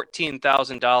buy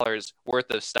 $14,000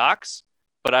 worth of stocks,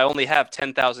 but I only have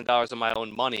 $10,000 of my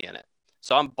own money in it.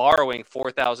 So I'm borrowing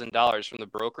 $4,000 from the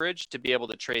brokerage to be able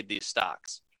to trade these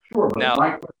stocks. Sure, but now,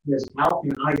 my question is, how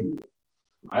can I do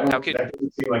it? That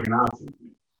doesn't seem like an option to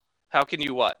me. How can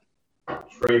you what?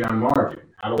 Trade on margin.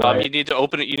 How do I? You need to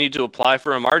open it. You need to apply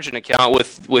for a margin account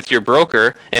with your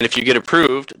broker, and if you get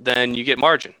approved, then you get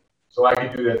margin. So I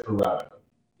can do that through Robinhood.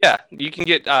 Yeah, you can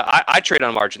get. I trade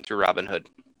on margin through Robinhood.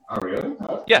 Oh, really?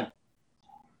 Yeah.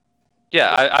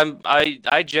 Yeah,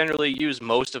 I generally use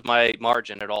most of my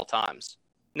margin at all times.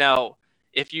 Now,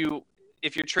 if you're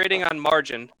trading on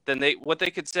margin, then what they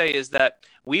could say is that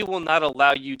we will not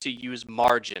allow you to use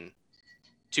margin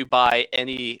to buy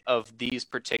any of these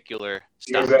particular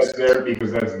stocks.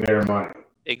 Because that's their money.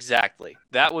 Exactly.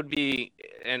 That would be,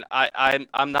 and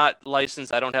I'm not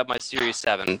licensed. I don't have my Series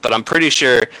 7, but I'm pretty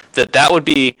sure that would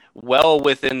be well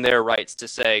within their rights to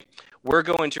say, we're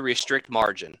going to restrict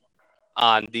margin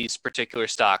on these particular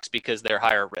stocks because they're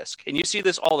higher risk. And you see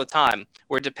this all the time,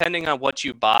 where depending on what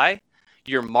you buy,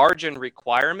 your margin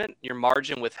requirement, your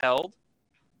margin withheld,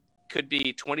 could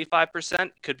be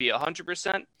 25%, could be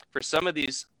 100%. For some of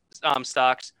these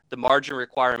stocks, the margin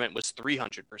requirement was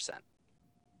 300%.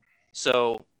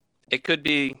 So it could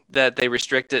be that they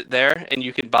restrict it there, and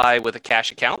you can buy with a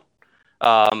cash account.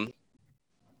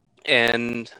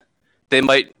 And they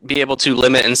might be able to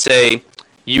limit and say,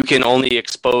 you can only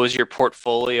expose your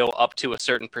portfolio up to a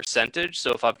certain percentage.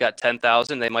 So if I've got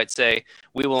 10,000, they might say,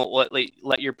 we won't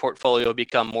let your portfolio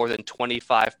become more than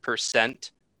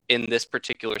 25% in this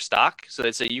particular stock. So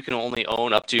they'd say you can only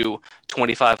own up to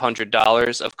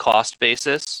 $2,500 of cost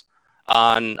basis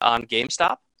on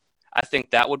GameStop. I think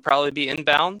that would probably be in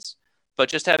bounds. But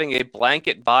just having a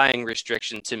blanket buying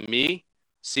restriction to me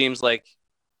seems like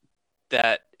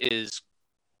that is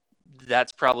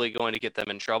that's probably going to get them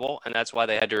in trouble, and that's why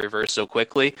they had to reverse so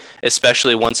quickly,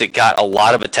 especially once it got a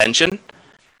lot of attention.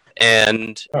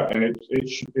 And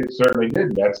it certainly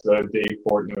did. That's the Dave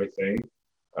Portnoy thing,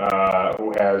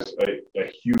 who has a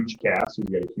huge cast. He's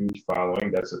got a huge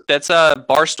following. That's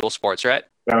Barstool Sports, right?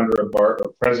 Founder of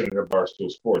president of Barstool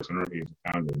Sports. I don't know if he's a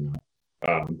founder or not.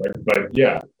 But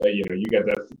yeah, you got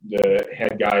the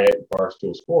head guy at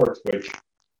Barstool Sports, which,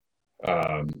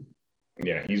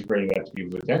 he's bringing that to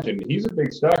people's attention. He's a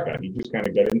big stock guy. He just kind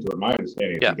of got into it. My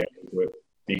understanding is he got into it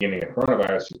beginning of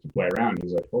coronavirus just to play around.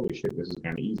 He's like, holy shit, this is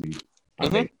kind of easy.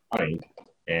 I'm making money,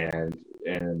 and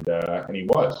he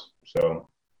was so.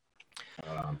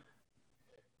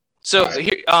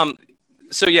 The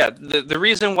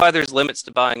reason why there's limits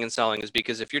to buying and selling is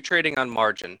because if you're trading on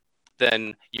margin,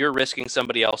 then you're risking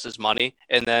somebody else's money,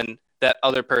 and then that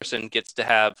other person gets to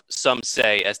have some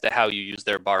say as to how you use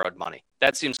their borrowed money.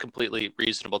 That seems completely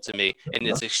reasonable to me, and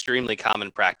it's extremely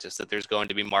common practice that there's going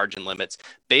to be margin limits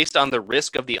based on the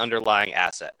risk of the underlying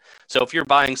asset. So if you're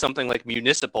buying something like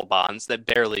municipal bonds that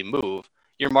barely move,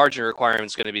 your margin requirement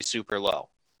is going to be super low.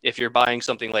 If you're buying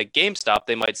something like GameStop,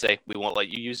 they might say, we won't let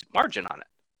you use margin on it.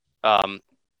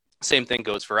 Same thing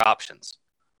goes for options.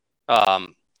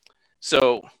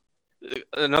 So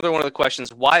another one of the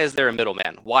questions, why is there a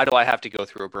middleman? Why do I have to go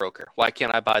through a broker? Why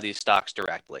can't I buy these stocks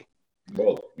directly?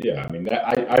 Well, yeah, I mean,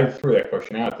 I threw that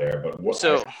question out there, but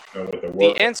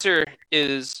the answer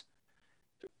is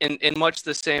in much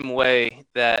the same way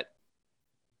that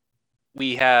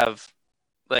we have,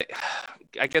 like,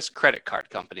 I guess credit card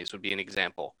companies would be an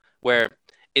example, where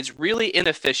it's really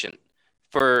inefficient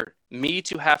for me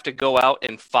to have to go out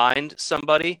and find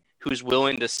somebody who's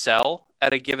willing to sell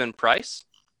at a given price.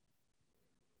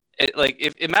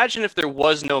 Imagine if there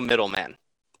was no middleman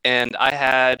and I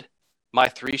had my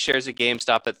 3 shares of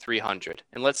GameStop at 300,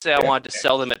 and let's say I wanted to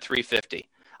sell them at 350.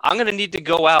 I'm going to need to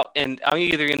go out and I'm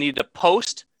either going to need to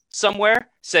post somewhere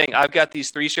saying I've got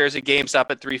these 3 shares of GameStop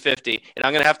at 350, and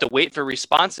I'm going to have to wait for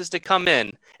responses to come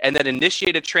in and then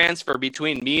initiate a transfer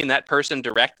between me and that person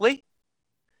directly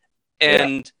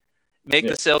and make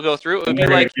the sale go through. It would be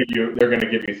like they're going to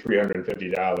give you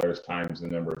 $350 times the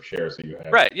number of shares that you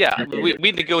have. Right? Yeah,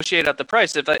 we negotiate out the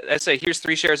price. If I say here's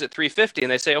 3 shares at 350,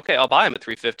 and they say okay, I'll buy them at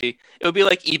 350, it would be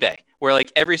like eBay, where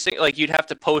like you'd have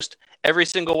to post every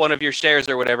single one of your shares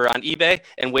or whatever on eBay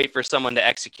and wait for someone to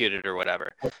execute it or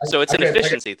whatever. So it's an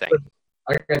efficiency thing.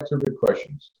 I got 2 good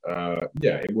questions.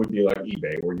 It would be like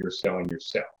eBay where you're selling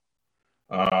yourself.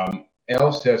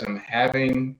 Elle says I'm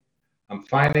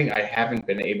finding I haven't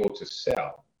been able to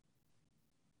sell.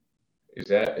 Is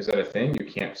that a thing? You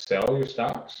can't sell your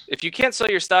stocks? If you can't sell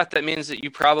your stock, that means that you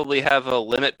probably have a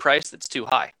limit price that's too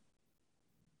high.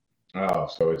 Oh,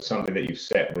 so it's something that you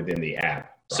set within the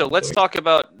app. Probably. So let's talk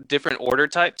about different order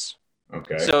types.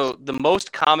 Okay. So the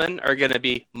most common are going to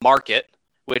be market,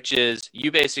 which is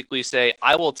you basically say,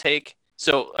 I will take.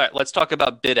 So all right, let's talk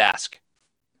about bid ask.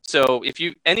 So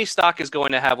any stock is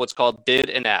going to have what's called bid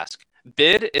and ask.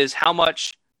 Bid is how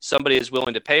much somebody is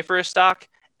willing to pay for a stock.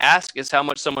 Ask is how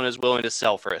much someone is willing to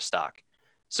sell for a stock.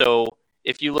 So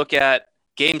if you look at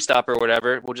GameStop or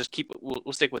whatever,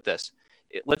 we'll stick with this.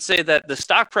 Let's say that the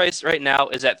stock price right now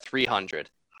is at 300,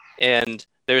 and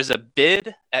there's a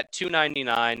bid at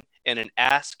 299 and an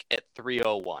ask at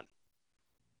 301.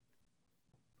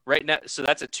 Right now, so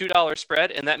that's a $2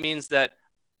 spread, and that means that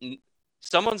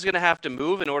someone's going to have to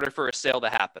move in order for a sale to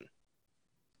happen.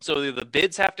 So the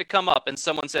bids have to come up and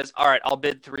someone says, all right, I'll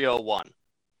bid 301.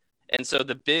 And so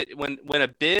the bid, when a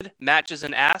bid matches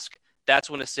an ask, that's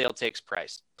when a sale takes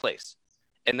place.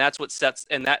 And that's what sets,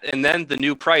 and then the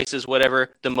new price is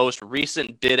whatever the most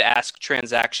recent bid ask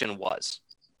transaction was.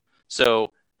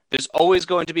 So there's always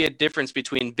going to be a difference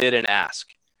between bid and ask.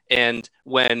 And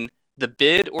when the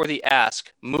bid or the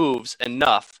ask moves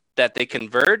enough that they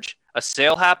converge, a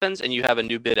sale happens and you have a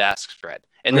new bid ask spread.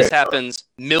 And this happens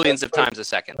millions of times a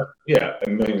second. Yeah,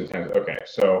 millions of times. Okay,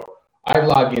 so I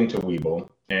log into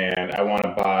Webull and I want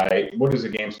to buy. What is the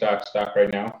GameStop stock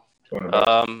right now?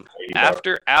 $200.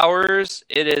 After hours,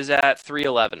 it is at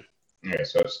 311. Okay,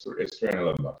 so it's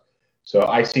 $311. So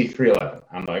I see 311.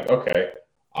 I'm like, okay,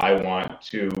 I want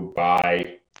to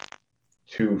buy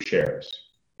 2 shares.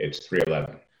 It's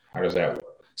 311. How does that work?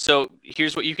 So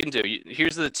here's what you can do.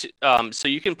 So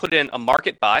you can put in a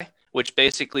market buy, which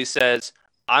basically says,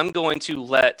 I'm going to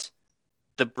let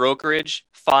the brokerage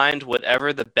find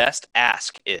whatever the best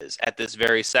ask is at this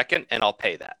very second, and I'll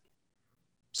pay that.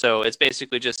 So it's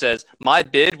basically just says, my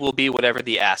bid will be whatever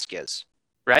the ask is,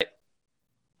 right?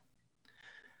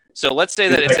 So let's say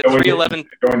that it's at 311.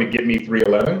 Going to get me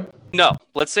 311? No,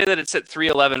 let's say that it's at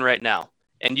 311 right now,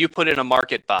 and you put in a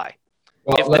market buy.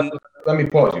 Well, If let me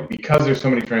pause you. Because there's so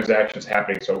many transactions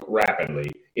happening so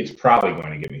rapidly, it's probably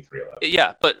going to give me 311.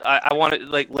 Yeah, but I want to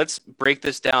let's break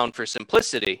this down for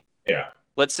simplicity. Yeah.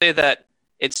 Let's say that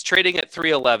it's trading at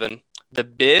 311, the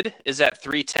bid is at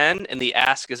 310, and the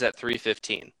ask is at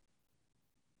 315.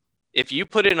 If you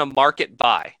put in a market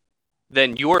buy,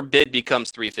 then your bid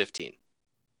becomes 315.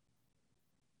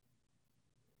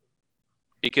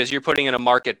 Because you're putting in a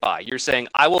market buy. You're saying,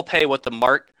 I will pay what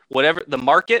whatever the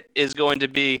market is going to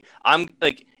be.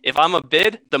 If I'm a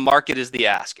bid, the market is the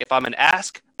ask. If I'm an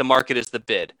ask, the market is the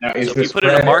bid. Now, so if you put in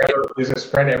a market, is the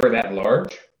spread ever that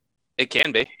large? It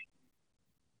can be.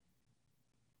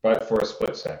 But for a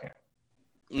split second.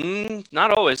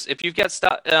 Not always. If you've got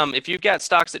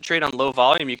stocks that trade on low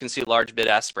volume, you can see large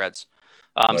bid-ask spreads.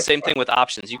 Same thing with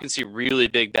options. You can see really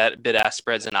big bid-ask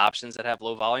spreads in options that have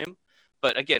low volume.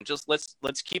 But again, just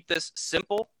let's keep this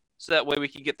simple so that way we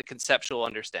can get the conceptual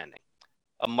understanding.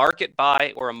 A market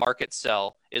buy or a market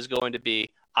sell is going to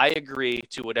be, I agree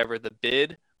to whatever the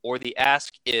bid or the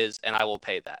ask is, and I will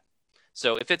pay that.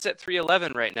 So if it's at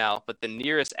 311 right now, but the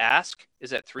nearest ask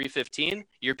is at 315,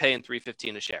 you're paying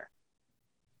 315 a share.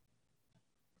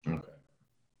 Okay.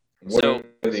 What are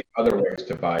the other ways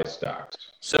to buy stocks?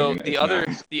 So the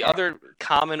other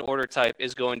common order type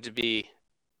is going to be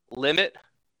limit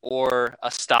or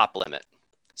a stop limit.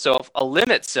 So if a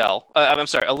limit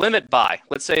buy.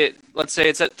 Let's say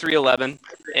it's at 311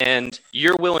 and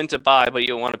you're willing to buy, but you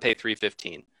don't want to pay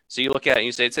 315. So you look at it and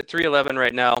you say it's at 311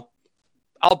 right now.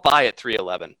 I'll buy at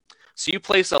 311. So you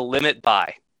place a limit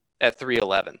buy at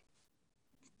 311.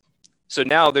 So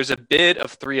now there's a bid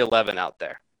of 311 out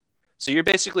there. So you're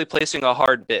basically placing a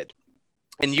hard bid,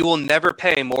 and you will never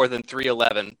pay more than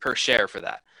 311 per share for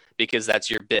that because that's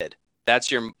your bid.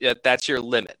 That's your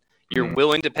limit. You're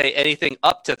willing to pay anything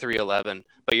up to 311,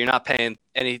 but you're not paying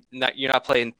you're not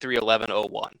paying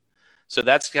 311.01. So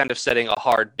that's kind of setting a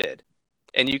hard bid.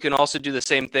 And you can also do the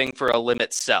same thing for a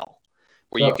limit sell,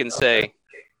 where you can say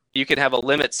you can have a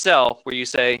limit sell where you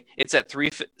say it's at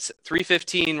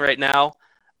 315 right now.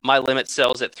 My limit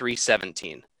sells at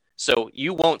 317. So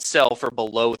you won't sell for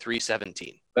below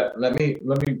 317. Let me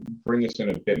bring this in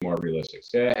a bit more realistic.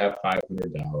 Say I have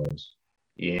 $500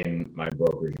 in my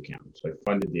brokerage account. So I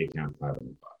funded the account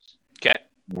 $500. Okay.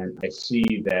 And I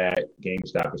see that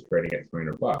GameStop is trading at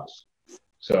 $300.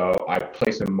 So I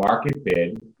place a market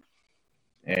bid,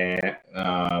 and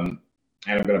I'm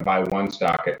going to buy one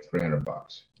stock at $300.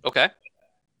 Okay.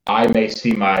 I may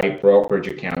see my brokerage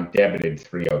account debited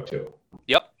 $302.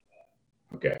 Yep.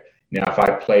 Okay. Now, if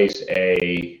I place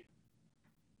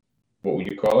what would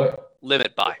you call it?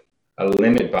 Limit buy. A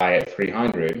limit buy at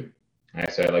 300. I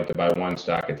say I'd like to buy one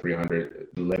stock at 300,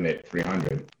 limit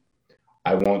 300.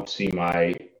 I won't see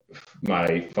my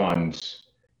funds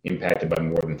impacted by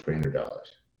more than $300.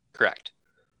 Correct.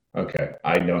 Okay.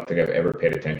 I don't think I've ever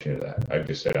paid attention to that. I've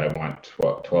just said I want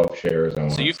 12 shares.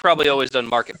 So you've probably always done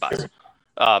market buys.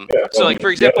 So like,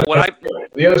 for example,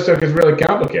 the other stuff is really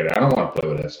complicated. I don't want to play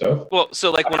with that stuff. Well,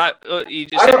 so like you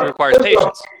just said it requires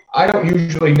patience. I don't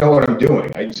usually know what I'm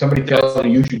doing. Somebody tells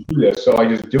me you should do this, so I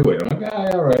just do it. I'm like,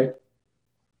 all right.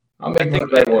 I'll make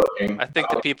my working. I think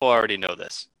that people already know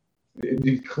this.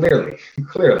 Clearly.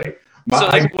 So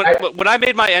when I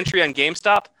made my entry on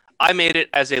GameStop, I made it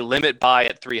as a limit buy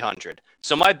at 300.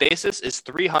 So my basis is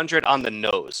 300 on the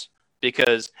nose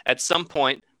because at some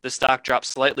point the stock drops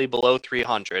slightly below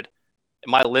 300.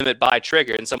 My limit buy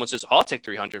triggered, and someone says, I'll take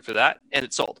 300 for that, and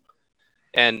it sold.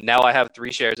 And now I have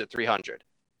 3 shares at 300.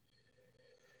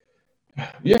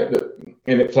 Yeah,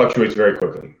 and it fluctuates very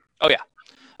quickly. Oh, yeah.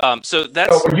 So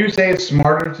would you say it's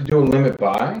smarter to do a limit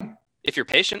buy? If you're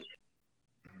patient.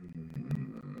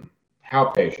 How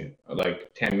patient?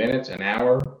 Like 10 minutes, an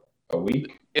hour, a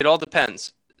week? It all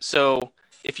depends. So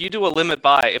if you do a limit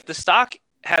buy, if the stock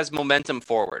has momentum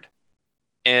forward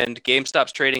and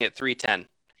GameStop's trading at 310.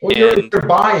 Well, you're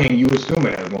buying, you assume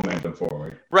it has momentum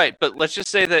forward. Right, but let's just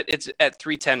say that it's at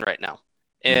 310 right now.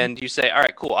 And you say, all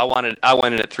right, cool, I want it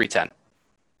at 310.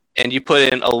 And you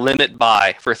put in a limit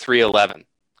buy for 311.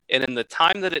 And in the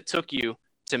time that it took you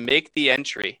to make the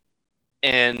entry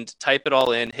and type it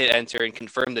all in, hit enter, and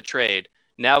confirm the trade,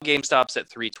 now GameStop's at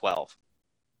 312.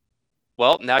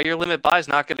 Well, now your limit buy is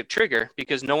not going to trigger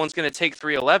because no one's going to take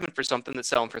 311 for something that's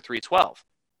selling for 312.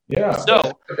 Yeah.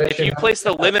 So if you place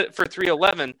the limit for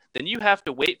 311, then you have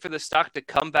to wait for the stock to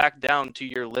come back down to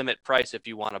your limit price if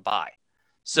you want to buy.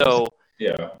 So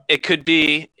yeah, it could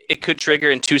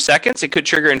trigger in 2 seconds. It could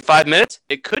trigger in 5 minutes.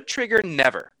 It could trigger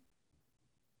never.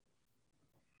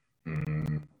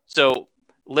 So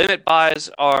limit buys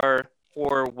are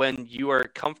for when you are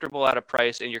comfortable at a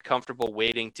price and you're comfortable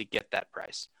waiting to get that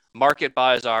price. Market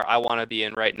buys are I want to be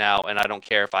in right now, and I don't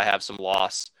care if I have some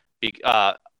loss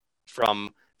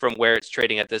from where it's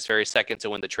trading at this very second to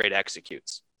when the trade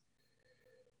executes.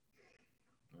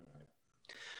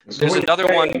 There's another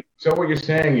one. So what you're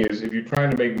saying is, if you're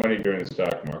trying to make money during the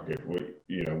stock market, with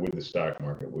the stock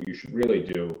market, what you should really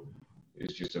do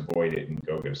is just avoid it and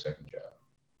go get a second job.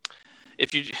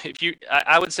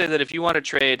 I would say that if you want to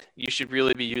trade, you should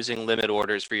really be using limit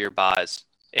orders for your buys,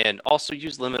 and also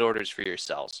use limit orders for your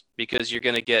sells, because you're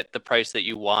going to get the price that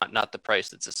you want, not the price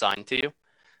that's assigned to you.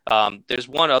 There's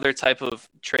one other type of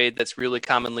trade that's really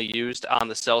commonly used on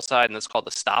the sell side, and that's called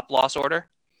the stop loss order.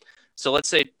 So let's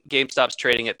say GameStop's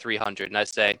trading at 300, and I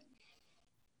say,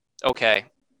 okay,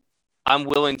 I don't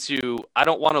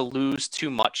want to lose too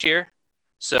much here.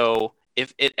 So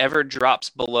if it ever drops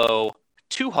below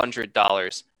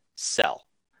 $200, sell.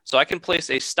 So I can place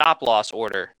a stop loss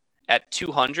order at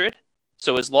 200.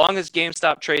 So as long as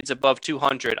GameStop trades above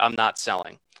 200, I'm not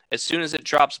selling. As soon as it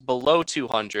drops below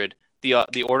 200,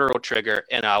 the order will trigger,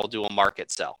 and I will do a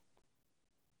market sell.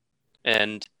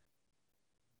 And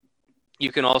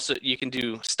you can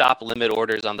do stop limit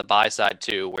orders on the buy side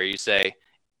too, where you say,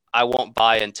 I won't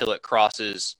buy until it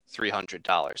crosses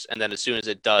 $300. And then as soon as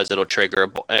it does, it'll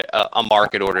trigger a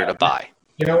market order to buy.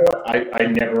 You know what? I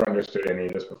never understood any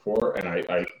of this before, and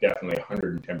I definitely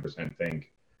 110%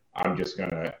 think I'm just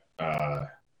going to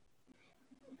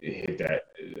hit that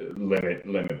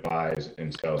limit buys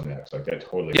and sells next. Like that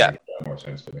totally makes more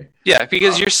sense to me. Yeah,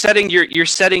 because you're setting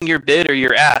your bid or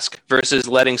your ask versus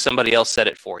letting somebody else set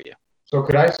it for you. So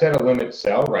could I set a limit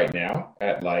sell right now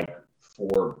at like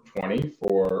 420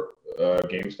 for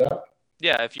GameStop?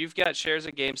 Yeah, if you've got shares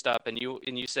of GameStop and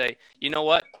you say, you know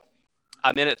what,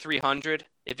 I'm in at 300.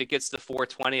 If it gets to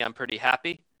 420, I'm pretty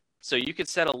happy. So you could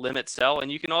set a limit sell,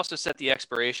 and you can also set the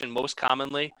expiration. Most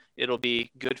commonly, it'll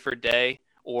be good for day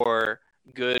or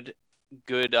good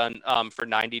on for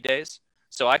 90 days.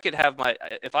 So I could have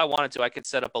if I wanted to, I could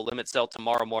set up a limit sell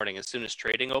tomorrow morning as soon as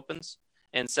trading opens,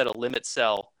 and set a limit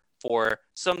sell for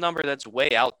some number that's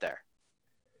way out there.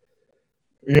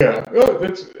 Yeah, well, I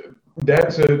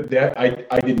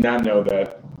did not know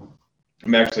that.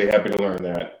 I'm actually happy to learn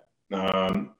that.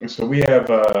 So we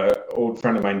have an old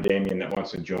friend of mine, Damien, that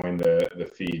wants to join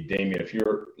the feed. Damien, if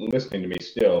you're listening to me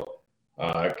still,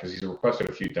 because he's requested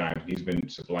a few times, he's been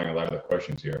supplying a lot of the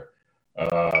questions here.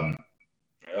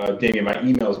 Damien, my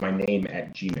email is my name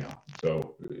at Gmail,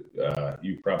 so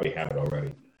you probably have it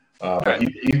already. But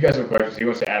he's got some questions. He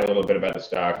wants to add a little bit about the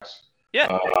stocks.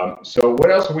 Yeah. So what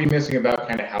else are we missing about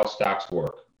kind of how stocks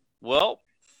work? Well,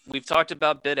 we've talked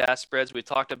about bid-ask spreads. We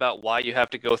talked about why you have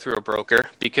to go through a broker,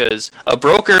 because a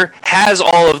broker has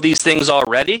all of these things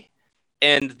already,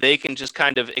 and they can just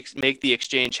kind of make the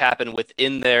exchange happen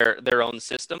within their own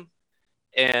system.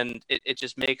 And it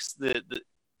just makes the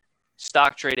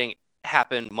stock trading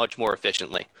happen much more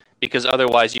efficiently, because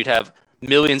otherwise you'd have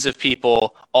millions of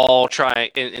people all trying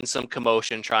in some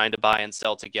commotion trying to buy and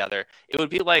sell together. It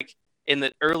would be like in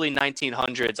the early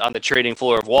 1900s on the trading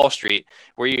floor of Wall Street,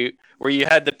 where you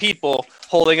had the people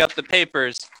holding up the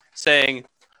papers saying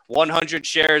 100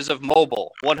 shares of Mobil,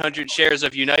 100 shares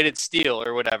of United Steel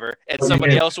or whatever, and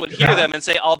somebody else would hear them and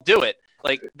say, I'll do it.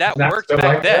 Like that worked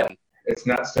back then. It's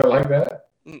not still like that.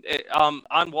 On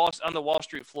the Wall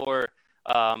Street floor,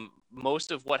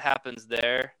 most of what happens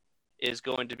there is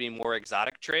going to be more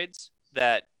exotic trades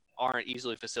that aren't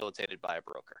easily facilitated by a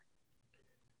broker.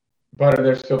 But are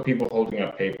there still people holding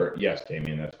up paper? Yes,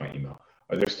 Damien, that's my email.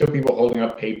 Are there still people holding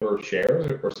up paper shares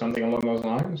or something along those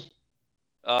lines?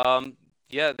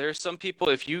 Yeah, there's some people.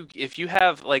 If you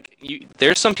have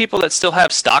there's some people that still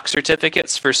have stock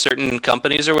certificates for certain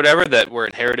companies or whatever that were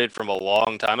inherited from a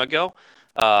long time ago.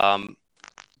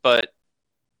 But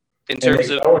in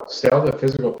terms of sell the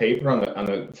physical paper on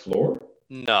the floor.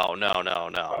 No.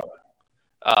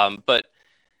 But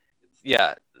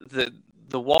yeah,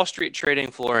 the Wall Street trading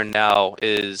floor now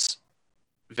is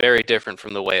very different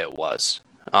from the way it was.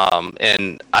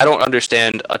 And I don't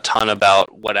understand a ton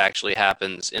about what actually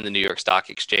happens in the New York Stock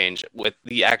Exchange with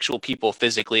the actual people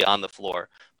physically on the floor.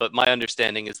 But my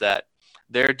understanding is that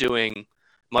they're doing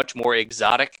much more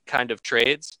exotic kind of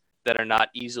trades that are not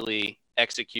easily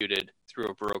executed through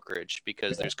a brokerage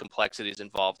because there's complexities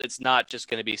involved. It's not just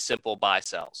going to be simple buy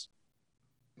sells.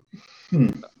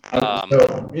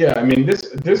 Yeah, I mean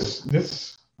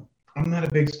this. I'm not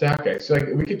a big stock guy. So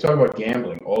we could talk about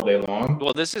gambling all day long.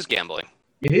 Well, this is gambling.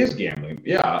 It is gambling,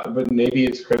 yeah, but maybe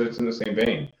it's because it's in the same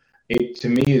vein. It to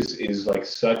me is like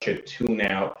such a tune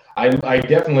out. I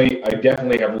definitely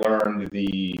have learned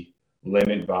the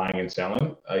limit buying and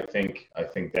selling. I think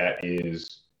that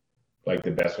is like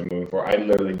the best way moving forward. I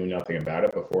literally knew nothing about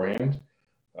it beforehand.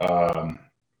 So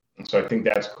I think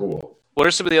that's cool. What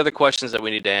are some of the other questions that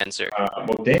we need to answer?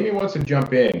 Well, Damien wants to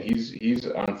jump in. He's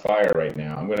on fire right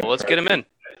now. Let's get him in.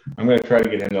 I'm going to try to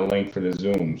get him the link for the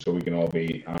Zoom so we can all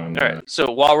be on. All right. So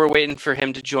while we're waiting for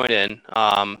him to join in,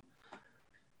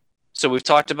 so we've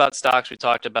talked about stocks, we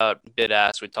talked about bid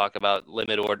ask, we talked about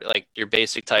limit order, like your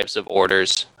basic types of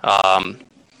orders.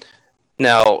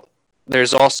 Now,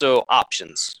 there's also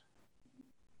options,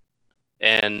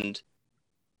 and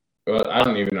Well, I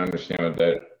don't even understand what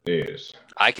that is.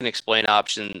 I can explain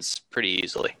options pretty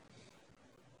easily.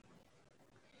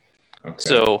 Okay.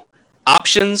 So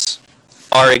options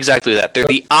are exactly that. They're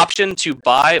the option to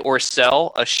buy or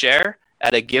sell a share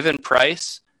at a given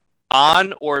price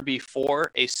on or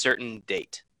before a certain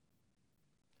date.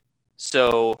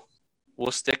 So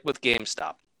we'll stick with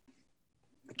GameStop.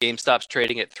 GameStop's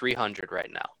trading at 300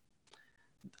 right now.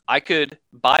 I could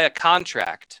buy a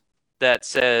contract that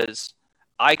says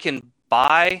I can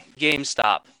buy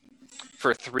GameStop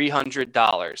for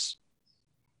 $300.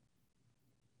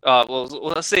 Well,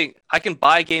 let's say I can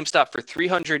buy GameStop for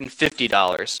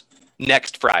 $350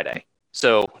 next Friday.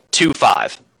 So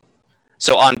 2/5.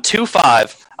 So on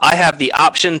 2/5, I have the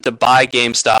option to buy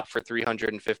GameStop for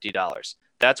 $350.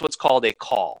 That's what's called a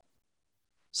call.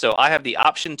 So I have the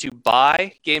option to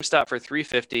buy GameStop for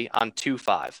 $350 on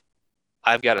 2/5.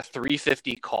 I've got a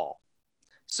 $350 call.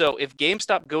 So if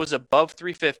GameStop goes above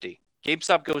 $350,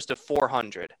 GameStop goes to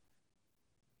 $400.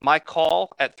 My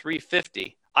call at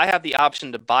 $350, I have the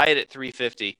option to buy it at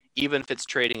 $350, even if it's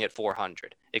trading at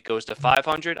 $400. It goes to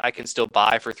 $500, I can still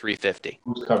buy for $350.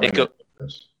 Who's covering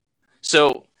this?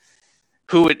 So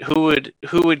who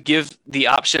would give the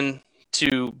option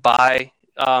to buy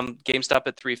GameStop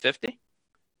at $350?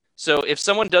 So if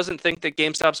someone doesn't think that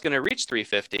GameStop's going to reach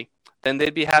 $350, then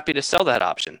they'd be happy to sell that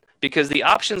option, because the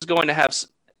option's going to have,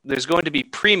 there's going to be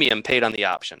premium paid on the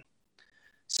option.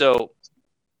 So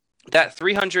that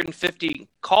 $350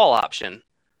 call option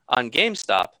on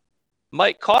GameStop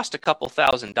might cost a couple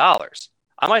 $1,000s.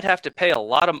 I might have to pay a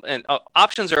lot of, and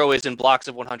options are always in blocks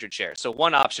of 100 shares. So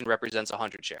one option represents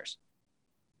 100 shares.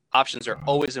 Options are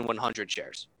always in 100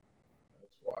 shares.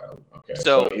 That's wild. Okay.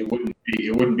 So it wouldn't be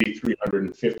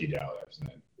 $350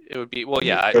 then. It would be, well,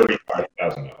 yeah.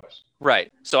 $35,000.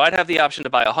 Right. So I'd have the option to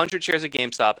buy 100 shares of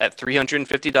GameStop at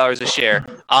 $350 a share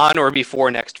on or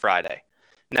before next Friday.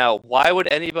 Now, why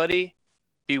would anybody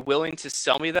be willing to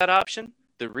sell me that option?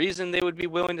 The reason they would be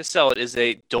willing to sell it is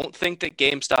they don't think that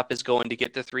GameStop is going to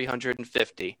get to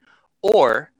 350,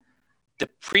 or the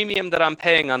premium that I'm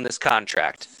paying on this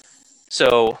contract.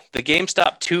 So the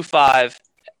GameStop 2/5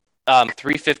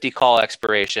 350 call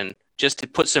expiration, just to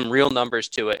put some real numbers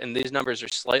to it, and these numbers are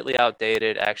slightly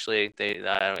outdated. Actually,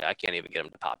 I can't even get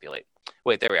them to populate.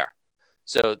 Wait, there we are.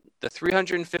 So the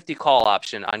 350 call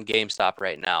option on GameStop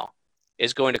right now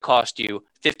is going to cost you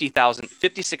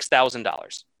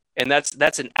 $56,000. And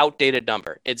that's an outdated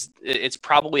number. It's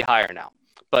probably higher now.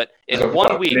 But in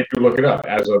 1 week, did you look it up?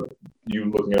 As of you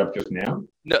looking it up just now?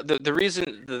 No, the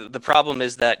reason the problem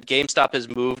is that GameStop has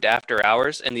moved after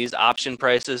hours, and these option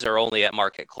prices are only at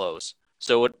market close.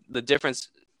 So what the difference?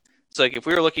 It's like if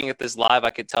we were looking at this live,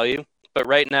 I could tell you. But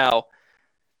right now,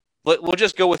 we'll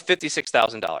just go with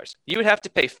 $56,000. You would have to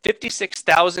pay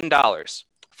 $56,000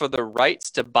 for the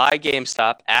rights to buy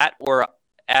GameStop at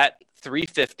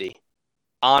 $350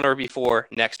 on or before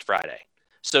next Friday.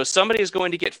 So somebody is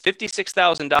going to get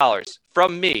 $56,000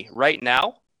 from me right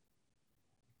now.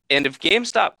 And if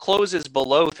GameStop closes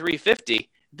below $350,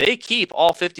 they keep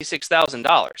all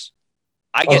 $56,000.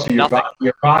 I get so nothing.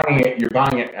 You're buying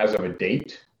it as of a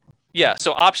date? Yeah,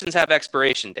 so options have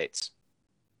expiration dates.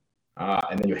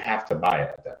 And then you have to buy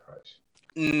it at that price.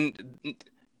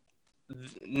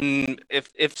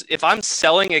 If I'm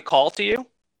selling a call to you,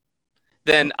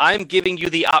 then I'm giving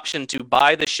you the option to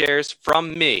buy the shares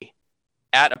from me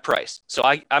at a price. So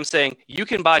I'm saying you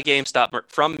can buy GameStop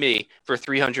from me for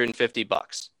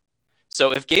 $350.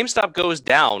 So if GameStop goes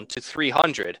down to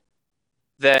 300,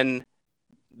 then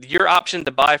your option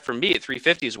to buy from me at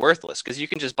 350 is worthless, because you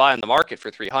can just buy on the market for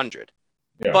 300.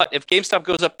 Yeah. But if GameStop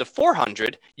goes up to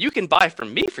 400, you can buy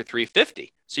from me for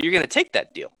 350. So you're going to take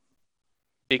that deal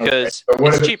because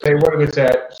it's cheaper. What if it's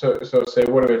at? So say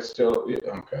what if it's still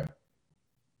okay?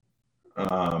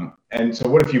 And so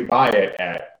what if you buy it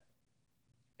at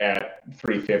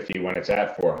 350 when it's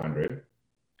at 400?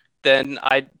 Then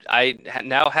I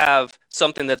now have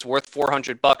something that's worth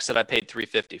 $400 that I paid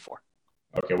 350 for.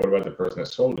 Okay, what about the person that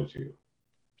sold it to you?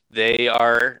 They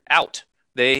are out.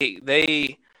 They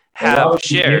have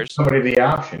shares. Give somebody the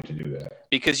option to do that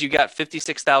because you got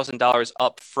 $56,000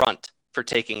 up front for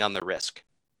taking on the risk.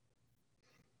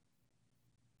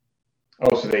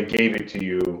 Oh, so they gave it to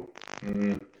you.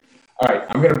 All right,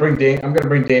 I'm gonna bring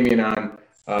Damien on.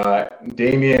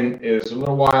 Damien is a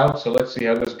little wild, so let's see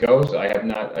how this goes. I have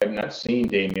not seen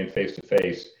Damien face to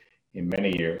face in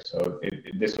many years, so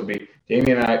this will be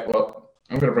Damien and I. Well,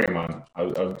 I'm gonna bring him on.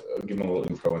 I'll give him a little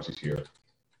info once he's here.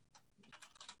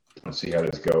 Let's see how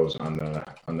this goes on the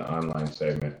online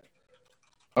segment.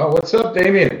 Oh, what's up,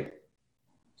 Damien?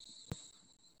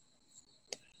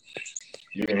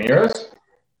 You can hear us?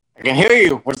 I can hear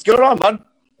you. What's going on, bud?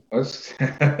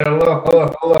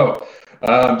 Hello.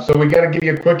 So we got to give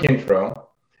you a quick intro.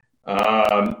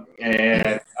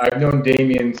 And I've known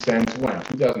Damien since when?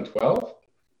 2012?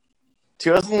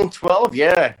 2012,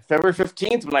 yeah. February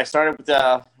 15th when I started with,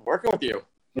 working with you.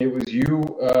 It was you,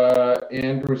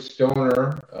 Andrew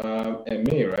Stoner, and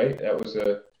me, right? That was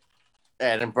And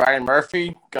then Brian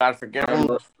Murphy, God forgive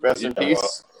him, rest in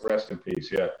peace. Rest in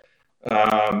peace, yeah.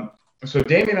 So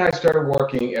Damien and I started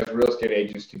working as real estate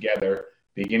agents together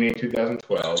beginning in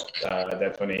 2012.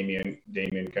 That's when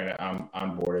Damien kind of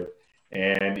onboarded.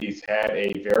 And he's had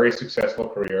a very successful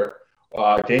career.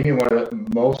 Damien, one of the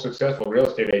most successful real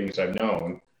estate agents I've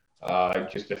known.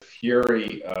 Just a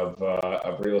fury of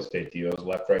real estate deals,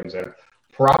 left, right, and center.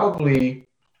 Probably,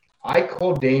 I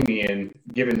call Damien,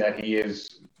 given that he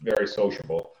is very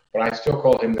sociable, but I still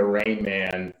call him the Rain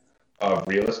Man of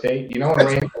real estate. You know,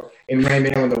 in Rain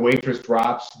Man, when the waitress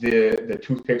drops the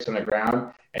toothpicks on the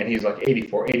ground, and he's like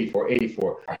 84,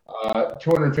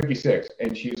 256,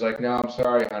 and she's like, "No, I'm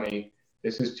sorry, honey,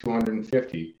 this is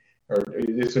 250, or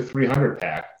this is a 300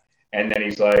 pack." And then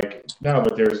he's like, "No,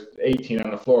 but there's 18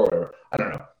 on the floor," or whatever. I don't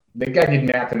know. The guy did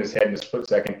math in his head in a split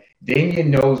second.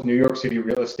 Damien knows New York City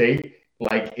real estate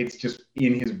like it's just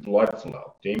in his blood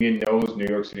flow. Damien knows New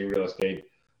York City real estate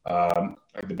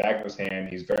like the back of his hand.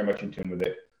 He's very much in tune with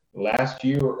it. Last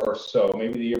year or so,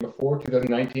 maybe the year before,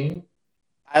 2019.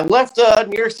 I left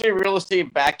New York City real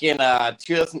estate back in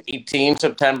 2018,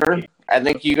 September. I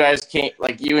think you guys came,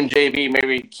 like you and JB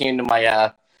maybe came to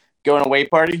my going away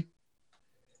party.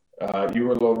 You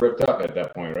were a little ripped up at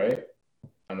that point, right?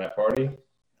 On that party?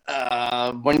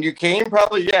 When you came,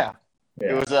 probably, yeah.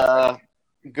 It was a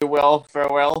goodwill,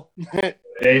 farewell.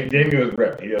 Damien was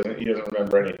ripped. He doesn't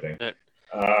remember anything.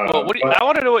 Well, I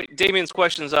want to know what Damien's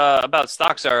questions about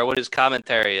stocks are, what his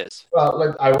commentary is.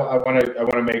 Well, I want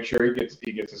to make sure he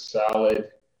gets a solid.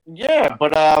 Yeah,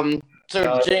 but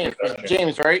so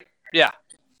James, right? Yeah.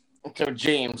 So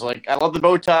James, like, I love the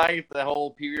bow tie, the whole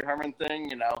Pee Wee Herman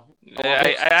thing, you know.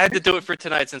 I had to do it for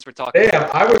tonight since we're talking. Damn,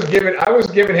 I was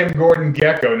giving him Gordon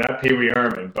Gekko, not Pee Wee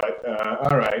Herman, but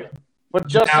all right. But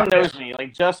Justin knows me.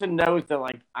 Like, Justin knows that,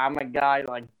 like, I'm a guy that,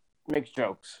 like, makes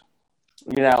jokes.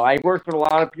 You know, I worked with a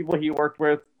lot of people he worked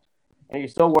with, and he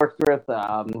still works with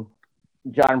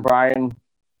John Bryan.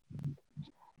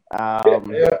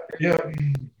 Yeah.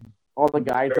 All the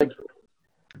guys, like.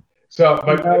 So,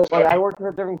 but you know, like, I worked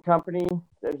with a different company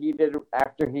that he did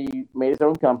after he made his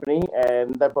own company,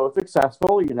 and they're both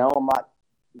successful. You know, I'm not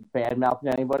bad mouthing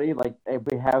anybody. Like,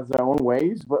 everybody has their own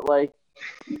ways, but like,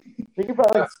 think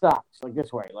about like stocks, like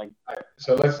this way. Like,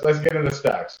 so let's get into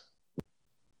stocks.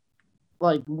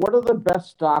 Like, what are the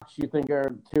best stocks you think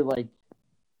are to like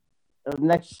the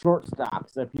next short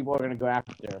stocks that people are going to go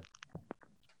after?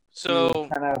 So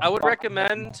I would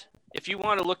recommend, if you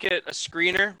want to look at a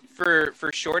screener for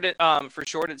shorted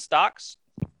stocks,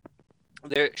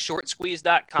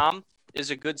 shortsqueeze.com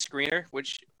is a good screener,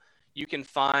 which you can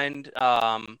find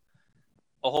a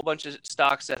whole bunch of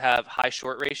stocks that have high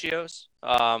short ratios.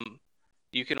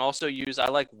 You can also use, I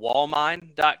like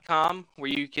wallmine.com, where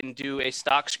you can do a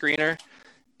stock screener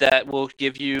that will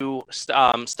give you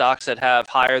stocks that have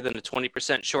higher than a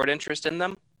 20% short interest in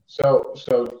them. So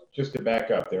just to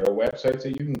back up, there are websites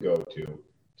that you can go to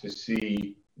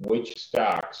see which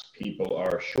stocks people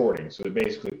are shorting. So they're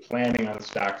basically planning on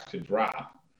stocks to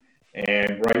drop.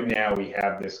 And right now we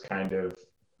have this kind of,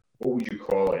 what would you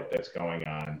call it, that's going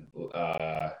on?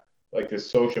 Like this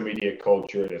social media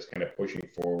culture that's kind of pushing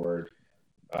forward,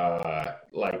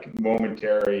 like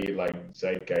momentary, like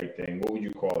zeitgeist thing. What would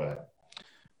you call that?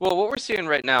 Well, what we're seeing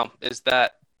right now is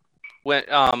that when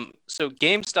so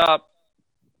GameStop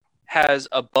has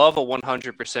above a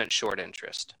 100% short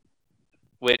interest,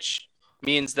 which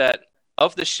means that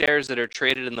of the shares that are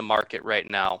traded in the market right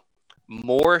now,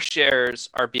 more shares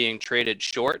are being traded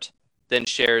short than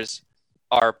shares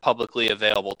are publicly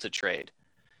available to trade.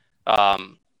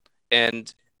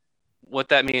 And what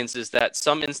that means is that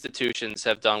some institutions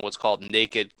have done what's called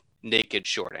naked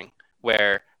shorting,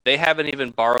 where they haven't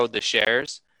even borrowed the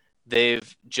shares.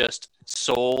 They've just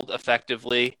sold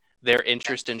effectively their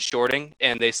interest in shorting,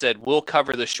 and they said, we'll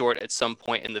cover the short at some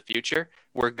point in the future.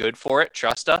 We're good for it.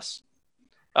 Trust us.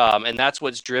 And that's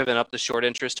what's driven up the short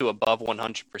interest to above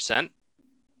 100%.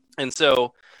 And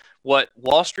so what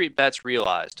Wall Street Bets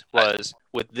realized was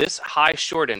with this high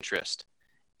short interest,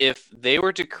 if they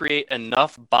were to create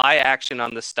enough buy action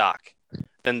on the stock,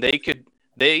 then they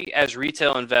as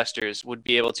retail investors would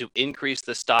be able to increase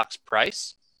the stock's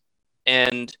price.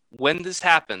 And when this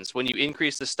happens, when you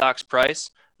increase the stock's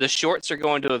price, the shorts are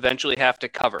going to eventually have to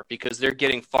cover because they're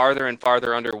getting farther and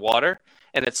farther underwater.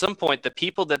 And at some point, the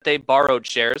people that they borrowed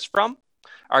shares from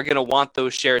are going to want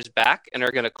those shares back and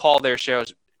are going to call their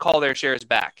shares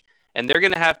back. And they're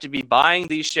going to have to be buying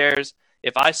these shares.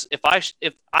 If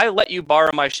I let you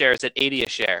borrow my shares at 80 a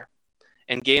share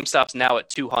and GameStop's now at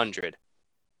 200,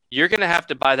 you're going to have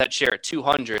to buy that share at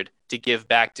 200 to give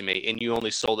back to me, and you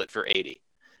only sold it for 80.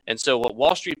 And so what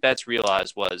Wall Street Bets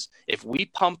realized was if we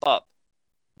pump up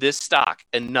this stock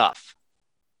enough,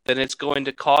 then it's going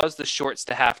to cause the shorts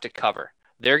to have to cover.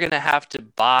 They're going to have to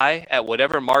buy at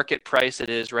whatever market price it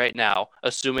is right now,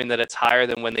 assuming that it's higher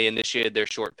than when they initiated their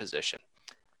short position.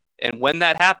 And when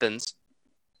that happens,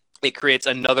 it creates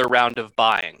another round of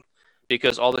buying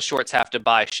because all the shorts have to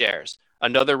buy shares.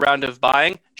 Another round of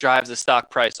buying drives the stock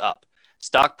price up.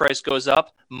 Stock price goes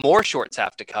up, more shorts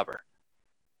have to cover.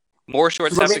 More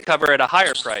shorts have to cover at a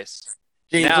higher price.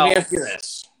 James, Now- let me ask you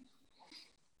this.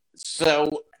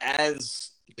 So,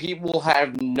 as people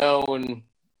have known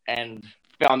and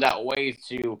found out ways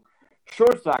to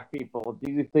short stock people,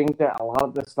 do you think that a lot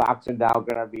of the stocks are now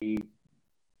going to be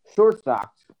short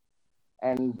stocked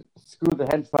and screw the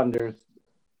hedge funders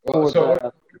or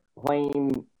the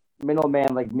plain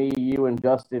middleman like me, you, and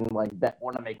Justin that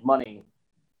want to make money?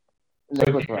 So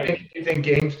do you think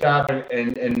GameStop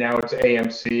and now it's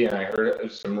AMC, and I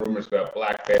heard some rumors about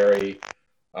BlackBerry.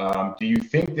 Do you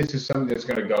think this is something that's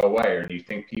going to go away, or do you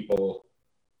think people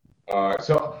are?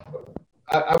 So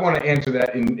I want to answer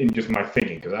that in just my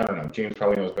thinking, because I don't know. James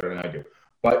probably knows better than I do.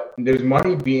 But there's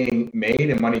money being made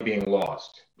and money being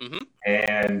lost. Mm-hmm.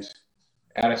 And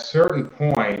at a certain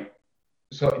point,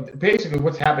 so basically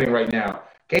what's happening right now,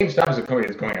 GameStop is a company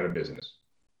that's going out of business.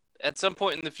 At some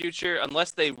point in the future,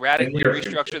 unless they radically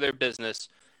restructure their business,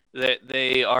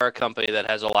 they are a company that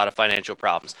has a lot of financial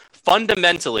problems.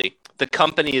 Fundamentally, the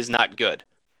company is not good.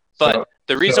 But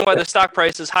the reason why the stock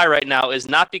price is high right now is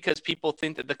not because people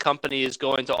think that the company is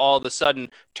going to all of a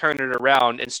sudden turn it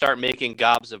around and start making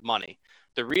gobs of money.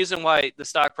 The reason why the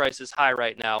stock price is high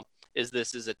right now is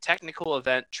this is a technical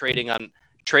event trading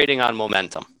on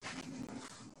momentum.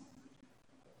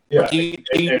 Yeah. Do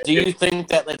you think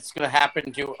that it's going to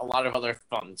happen to a lot of other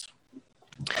funds?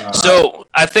 So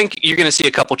I think you're going to see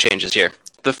a couple changes here.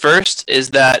 The first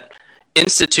is that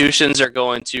institutions are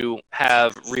going to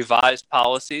have revised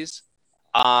policies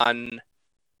on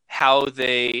how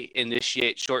they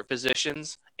initiate short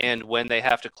positions and when they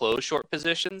have to close short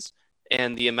positions.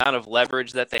 And the amount of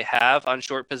leverage that they have on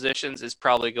short positions is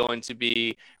probably going to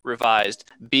be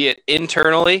revised, be it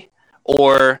internally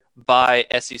or by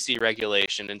SEC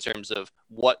regulation in terms of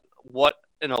what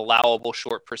an allowable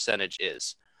short percentage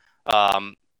is.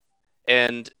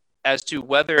 And as to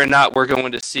whether or not we're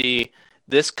going to see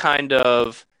this kind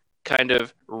of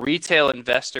retail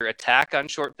investor attack on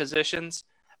short positions,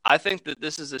 I think that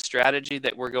this is a strategy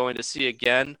that we're going to see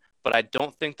again, but I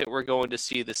don't think that we're going to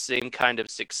see the same kind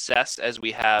of success as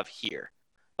we have here.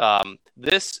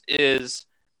 This is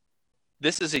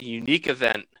a unique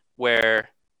event where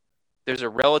there's a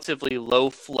relatively low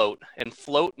float, and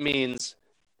float means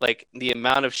like the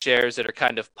amount of shares that are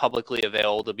kind of publicly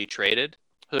available to be traded.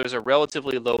 So there's a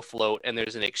relatively low float, and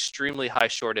there's an extremely high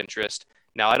short interest.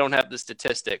 Now, I don't have the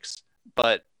statistics,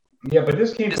 but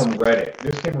this came from Reddit.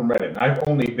 This came from Reddit. I've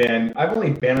only been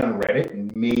on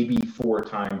Reddit maybe 4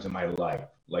 times in my life,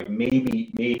 like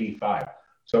maybe 5.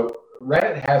 So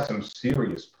Reddit has some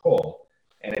serious pull,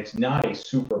 and it's not a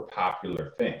super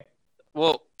popular thing.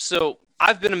 Well, so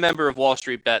I've been a member of Wall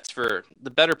Street Bets for the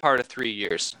better part of 3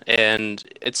 years, and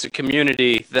it's a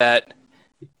community that,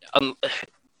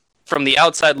 from the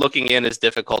outside looking in, is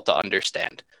difficult to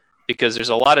understand because there's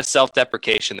a lot of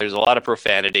self-deprecation, there's a lot of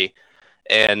profanity,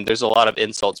 and there's a lot of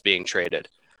insults being traded.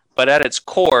 But at its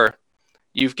core,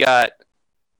 you've got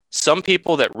some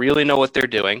people that really know what they're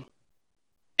doing,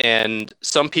 and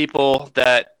some people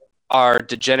that are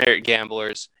degenerate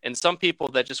gamblers, and some people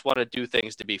that just want to do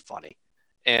things to be funny.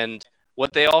 And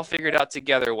what they all figured out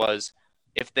together was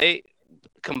if they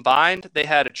combined, they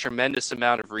had a tremendous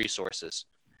amount of resources.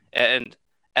 And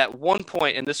at one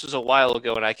point, and this was a while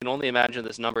ago, and I can only imagine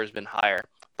this number has been higher,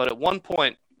 but at one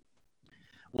point,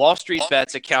 Wall Street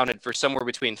Bets accounted for somewhere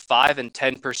between 5 and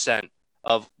 10%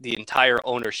 of the entire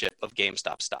ownership of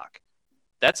GameStop stock.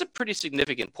 That's a pretty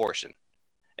significant portion.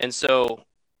 And so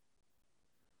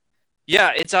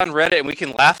Yeah, it's on Reddit and we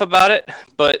can laugh about it,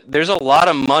 but there's a lot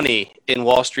of money in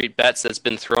Wall Street bets that's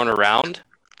been thrown around.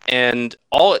 And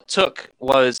all it took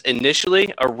was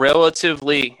initially a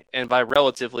relatively, and by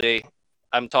relatively,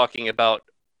 I'm talking about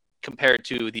compared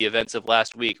to the events of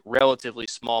last week, relatively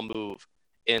small move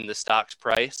in the stock's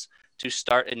price to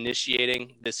start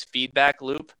initiating this feedback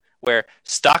loop where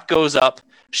stock goes up,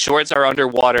 shorts are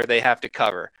underwater, they have to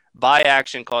cover. Buy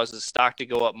action causes stock to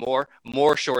go up more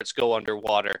shorts go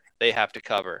underwater, they have to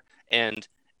cover. And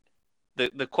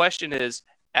the question is,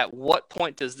 at what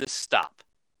point does this stop?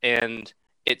 And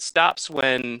it stops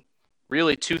when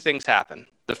really two things happen.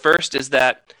 The first is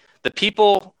that the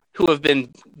people who have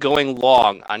been going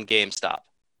long on GameStop.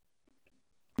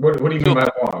 What do you mean by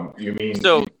long? You mean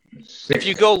so if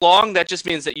you go long, that just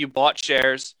means that you bought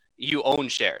shares, you own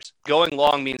shares. Going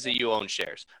long means that you own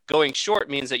shares. Going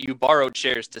short means that you borrowed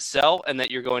shares to sell and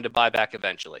that you're going to buy back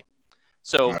eventually.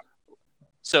 So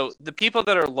the people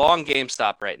that are long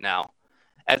GameStop right now,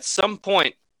 at some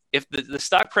point, if the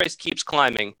stock price keeps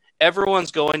climbing,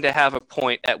 everyone's going to have a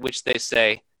point at which they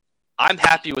say, I'm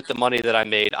happy with the money that I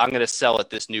made. I'm going to sell at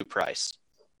this new price.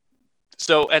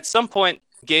 So at some point,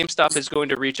 GameStop is going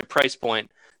to reach a price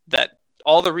point that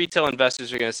all the retail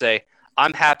investors are going to say,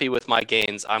 I'm happy with my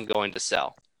gains. I'm going to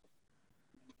sell.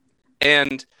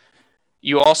 And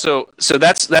you also, so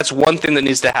that's one thing that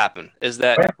needs to happen is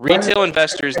that retail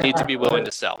investors need to be willing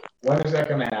to sell. When is that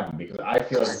going to happen? Because I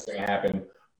feel like it's going to happen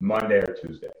Monday or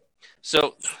Tuesday.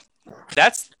 So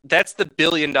that's the $1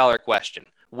 billion question.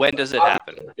 When does it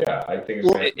happen? Yeah, I think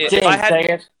it's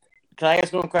James, can I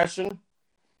ask one question?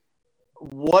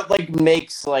 What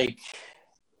makes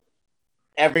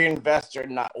every investor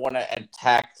not want to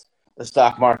attack the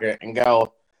stock market and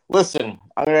go, listen,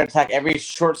 I'm going to attack every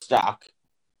short stock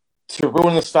to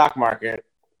ruin the stock market?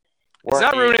 It's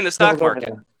not ruining the stock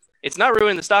market. It's not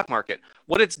ruining the stock market.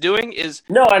 What it's doing is...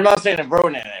 No, I'm not saying it's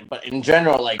ruining it, but in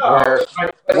general, where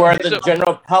the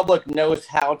general public knows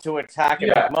how to attack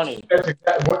and make money. That's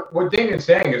exactly, what Damien's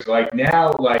saying is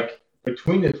now,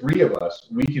 between the three of us,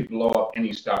 we could blow up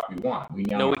any stock we want.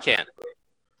 No, we can't.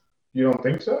 You don't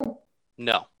think so?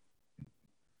 No.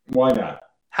 Why not?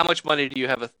 How much money do you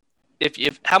have?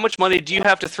 How much money do you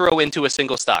have to throw into a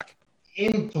single stock?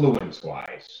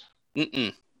 Influence-wise.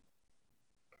 Mm-mm.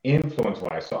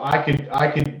 Influence-wise. So I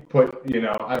could put,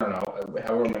 I don't know,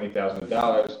 however many thousands of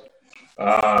dollars,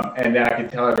 and then I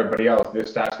could tell everybody else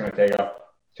this stock's going to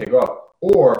take off.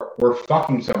 Or we're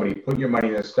fucking somebody, put your money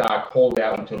in the stock, hold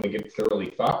out until they get thoroughly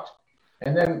fucked,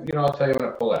 and then, I'll tell you when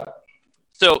to pull out.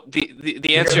 So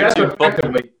the answer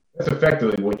that's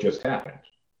effectively what just happened.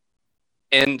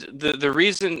 And the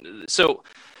reason, so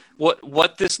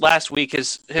what this last week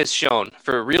has shown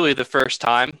for really the first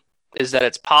time is that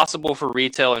it's possible for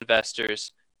retail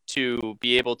investors to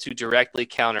be able to directly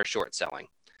counter short selling.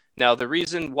 Now, the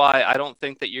reason why I don't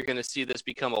think that you're going to see this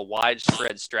become a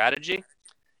widespread strategy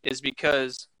is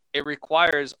because it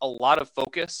requires a lot of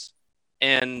focus,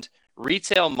 and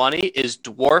retail money is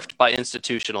dwarfed by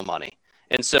institutional money.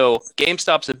 And so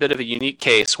GameStop's a bit of a unique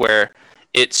case where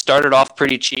it started off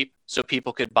pretty cheap so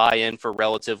people could buy in for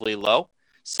relatively low.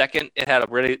 Second, it had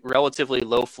a relatively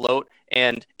low float,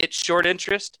 and its short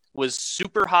interest was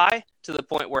super high to the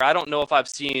point where I don't know if I've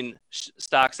seen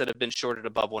stocks that have been shorted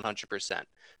above 100%.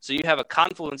 So you have a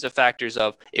confluence of factors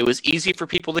of it was easy for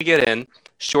people to get in,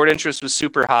 short interest was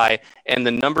super high, and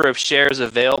the number of shares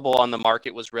available on the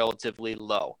market was relatively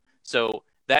low. So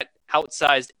that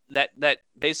outsized, that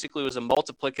basically was a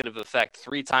multiplicative effect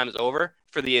 3 times over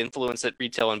for the influence that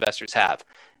retail investors have.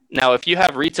 Now, if you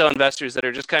have retail investors that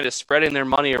are just kind of spreading their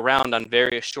money around on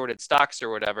various shorted stocks or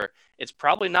whatever, it's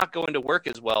probably not going to work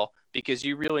as well because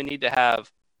you really need to have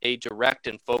a direct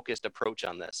and focused approach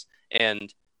on this.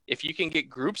 And if you can get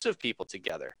groups of people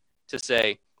together to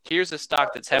say, here's a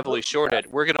stock that's heavily shorted,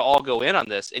 we're going to all go in on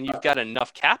this, and you've got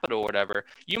enough capital or whatever,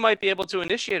 you might be able to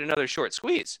initiate another short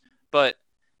squeeze. But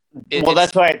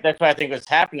that's why I think what's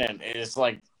happening is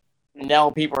now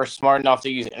people are smart enough to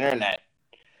use the internet.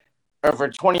 Over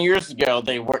 20 years ago,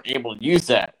 they weren't able to use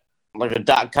that, like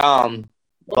a .com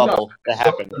bubble that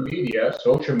happened.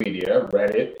 Social media,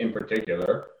 Reddit in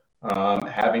particular,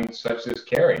 having such this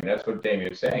carry. And that's what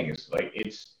Damien's saying is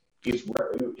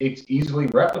it's easily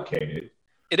replicated.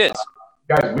 It is.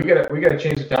 Guys, we gotta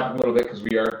change the topic a little bit because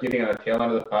we are getting on the tail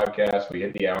end of the podcast. We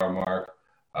hit the hour mark.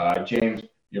 James,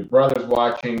 your brother's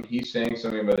watching. He's saying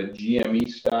something about a GME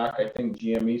stock. I think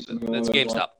GME. That's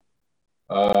GameStop.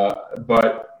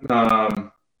 But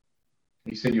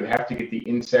he said you have to get the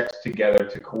insects together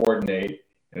to coordinate,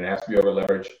 and it has to be over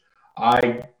leveraged.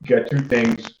 I got 2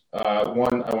 things.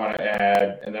 One I want to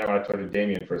add, and then I want to talk to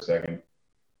Damien for a second.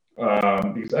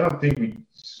 Because I don't think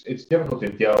it's difficult to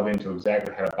delve into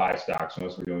exactly how to buy stocks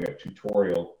unless we're doing a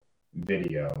tutorial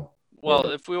video. Well,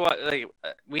 if we want,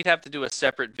 we'd have to do a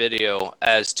separate video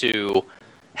as to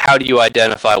how do you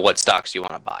identify what stocks you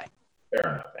want to buy.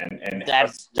 Fair enough. And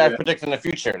That's predicting the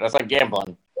future. That's like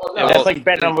gambling. well, Yeah, no, That's like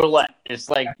betting on roulette. It's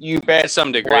like you bet To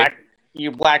some degree.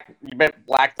 you bet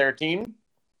black 13.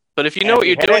 But if you know what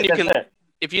you're doing, that's it.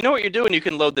 if you know what you're doing, you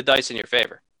can load the dice in your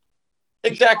favor.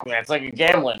 Exactly. It's like a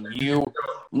gambling. You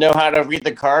know how to read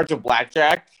the cards of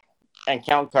blackjack and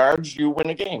count cards, you win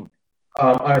a game.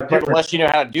 on a But different unless you know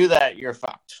how to do that, you're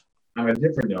fucked. On a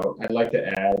different note, I'd like to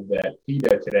add that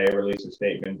PETA today released a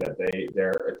statement that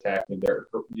they're attacking.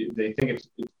 They think it's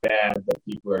bad that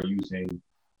people are using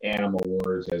animal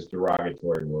words as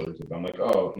derogatory words. If I'm like,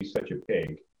 oh, he's such a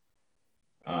pig.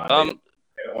 They don't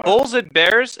wanna- Bulls and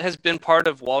Bears has been part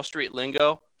of Wall Street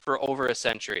lingo for over a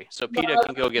century, so PETA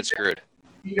can go get screwed.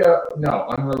 PETA, no,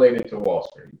 unrelated to Wall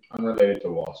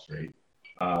Street.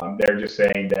 They're just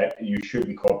saying that you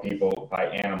shouldn't call people by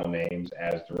animal names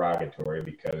as derogatory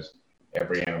because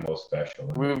every animal is special.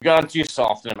 We've gone too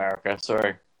soft in America.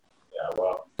 Sorry. Yeah,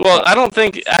 well, Well, I don't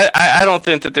think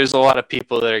that there's a lot of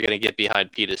people that are going to get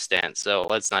behind PETA's stance, so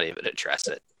let's not even address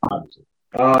it.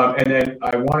 and then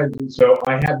I wanted to, so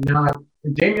I have not,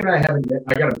 Damien and I haven't,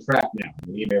 I got him trapped now.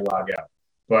 He may log out.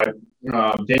 But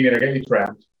Damien, I got you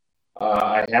trapped.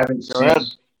 I haven't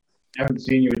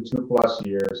seen you in 2+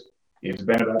 years. It's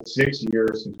been about 6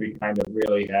 years since we kind of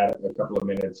really had a couple of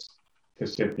minutes to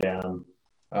sit down.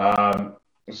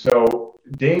 So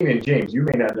Damien James, you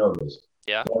may not know this.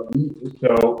 Yeah.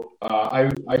 So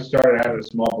I started out at a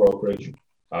small brokerage,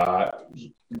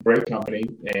 great company,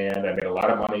 and I made a lot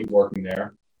of money working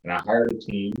there. And I hired a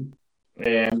team,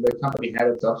 and the company had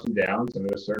its ups and downs. And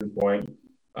at a certain point,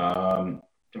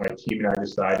 my team and I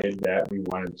decided that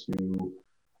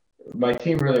my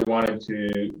team really wanted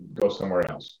to go somewhere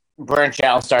else. Branch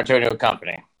out and start to a new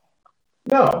company.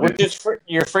 No, Which is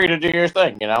you're free to do your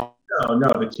thing, you know? No.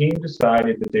 The team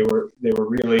decided that they were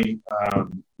really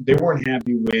they weren't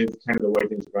happy with kind of the way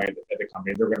things were going at the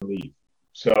company. They're going to leave.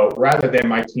 So rather than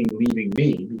my team leaving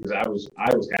me because I was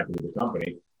happy with the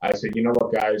company, I said, you know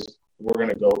what, guys, we're going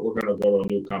to go to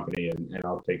a new company and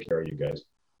I'll take care of you guys.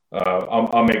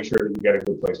 I'll make sure that you got a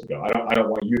good place to go. I don't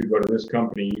want you to go to this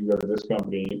company, you go to this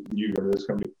company, you go to this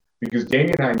company. Because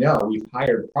Damien and I know we've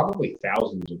hired probably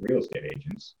thousands of real estate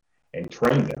agents and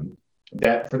trained them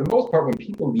that for the most part, when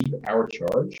people leave our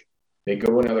charge, they go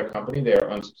to another company, they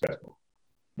are unsuccessful.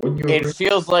 Wouldn't you agree? It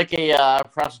feels like a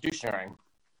prostitution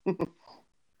ring.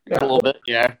 Yeah. A little bit,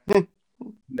 yeah.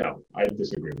 No, I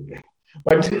disagree with you.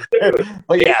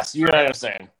 But yes, you know what I'm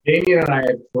saying. Damien and I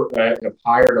have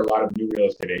hired a lot of new real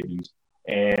estate agents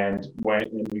and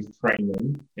went and we've trained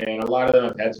them, and a lot of them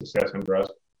have had success under us.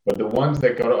 But the ones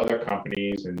that go to other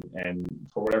companies and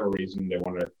for whatever reason they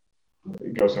want to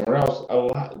go somewhere else,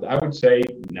 I would say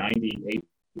 98%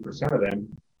 of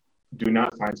them do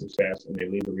not find success and they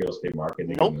leave the real estate market.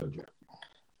 And Nope.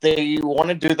 They want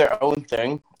to do their own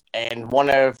thing and want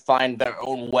to find their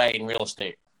own way in real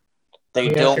estate. They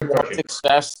Let me ask don't you a want question.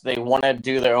 success. They want to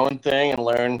do their own thing and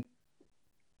learn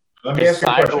Let me ask you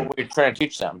a decide question. what we're trying to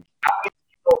teach them.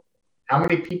 How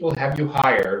many people have you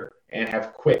hired and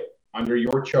have quit under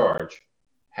your charge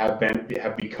have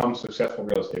become successful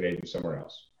real estate agents somewhere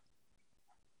else?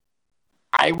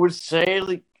 I would say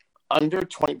like under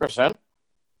 20%.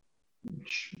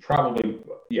 Probably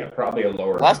a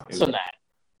lower Less amount. than that.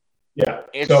 Yeah.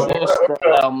 It's So just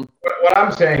what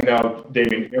I'm saying though,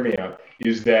 Damien, hear me out,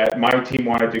 is that my team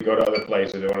wanted to go to other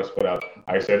places. They want to split up.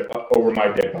 I said over my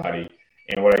dead body,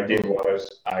 and what I did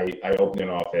was I opened an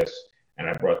office and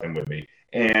I brought them with me,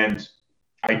 and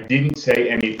I didn't say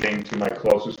anything to my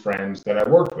closest friends that I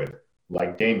worked with,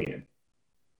 like Damien.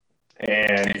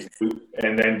 And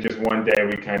then just one day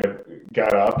we kind of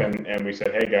got up and we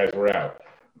said, hey guys, we're out.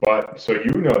 But so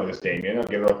you know this, Damien, I'll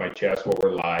get it off my chest while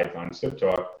we're live on Sip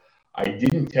Talk. I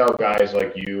didn't tell guys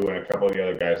like you and a couple of the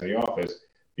other guys in the office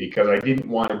because I didn't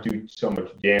want to do so much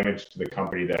damage to the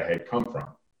company that I had come from.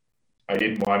 I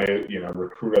didn't want to,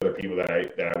 recruit other people that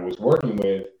I was working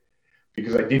with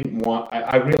because I didn't want.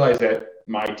 I realized that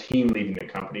my team leaving the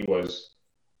company was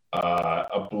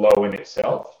a blow in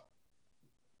itself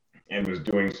and was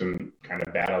doing some kind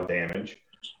of battle damage.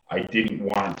 I didn't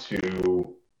want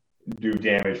to do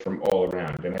damage from all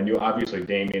around. And I knew obviously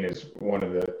Damien is one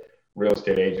of the real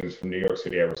estate agents from New York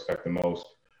City I respect the most.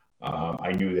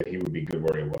 I knew that he would be good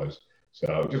where he was.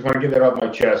 So just want to get that off my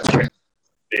chest.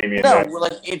 Damien. no,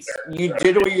 like you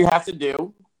did what you have to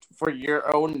do for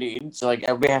your own needs. Like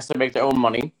everybody has to make their own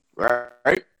money,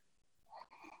 right?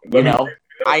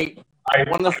 I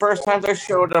one of the first times I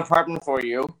showed an apartment for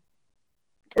you.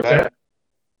 What's that?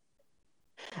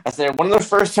 I said, one of the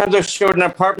first times I showed an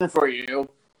apartment for you,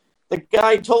 the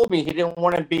guy told me he didn't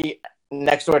want to be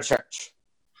next to a church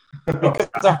because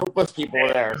the homeless people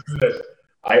were there.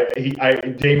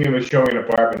 Damien was showing an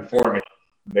apartment for me.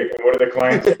 What are the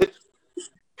clients?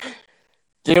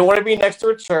 Didn't want to be next to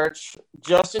a church.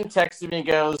 Justin texted me and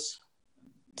goes,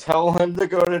 tell him to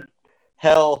go to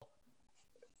hell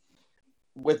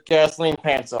with gasoline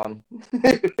pants on.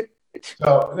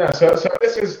 So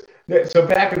this is so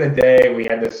back in the day we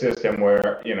had this system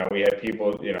where we had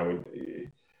people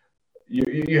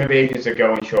you have agents that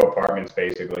go and show apartments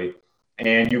basically,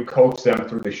 and you coach them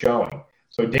through the showing.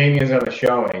 So Damien's on the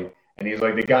showing, and he's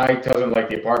like, the guy doesn't like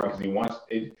the apartment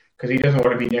because he doesn't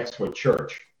want to be next to a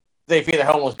church. They feed the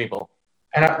homeless people.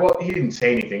 And he didn't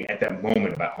say anything at that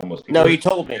moment about homeless people. No, he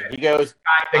told me. He goes,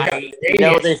 I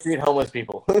know they feed homeless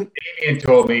people. Damien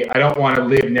told me, I don't want to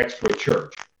live next to a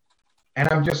church. And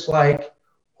I'm just like,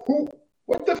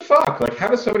 what the fuck? Like,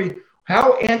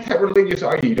 how anti-religious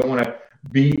are you? You don't want to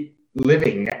be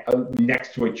living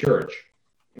next to a church.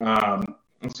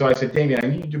 And so I said, Damien, I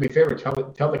need you to do me a favor.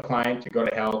 Tell the client to go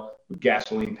to hell with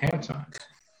gasoline pants on.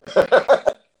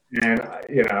 And,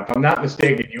 if I'm not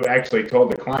mistaken, you actually told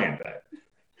the client that.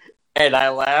 And I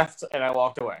laughed and I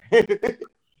walked away.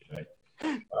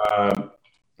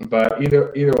 But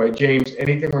either way, James,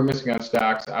 anything we're missing on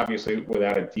stocks, obviously,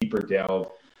 without a deeper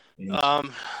delve? I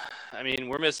mean,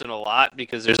 we're missing a lot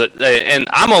because and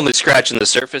I'm only scratching the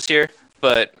surface here,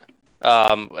 but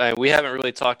we haven't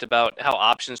really talked about how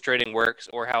options trading works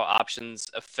or how options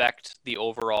affect the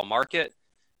overall market.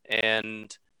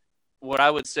 And what I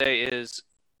would say is,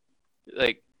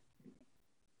 like,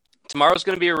 tomorrow's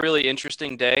going to be a really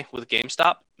interesting day with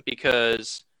GameStop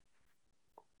because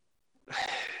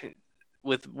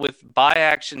with buy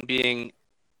action being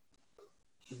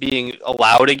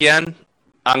allowed again,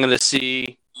 I'm going to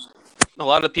see a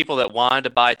lot of the people that wanted to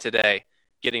buy today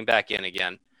getting back in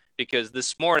again. Because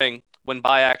this morning, when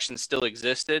buy action still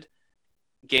existed,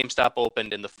 GameStop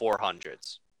opened in the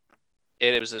 400s.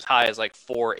 It was as high as like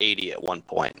 480 at one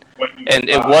point. And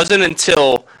it wasn't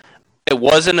until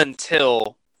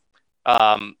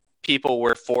people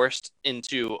were forced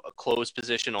into a closed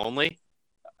position only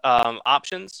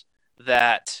options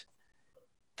that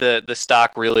the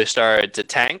stock really started to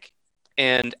tank.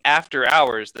 And after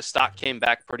hours, the stock came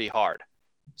back pretty hard.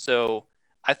 So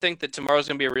I think that tomorrow's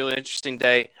going to be a really interesting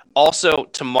day. Also,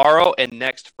 tomorrow and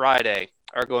next Friday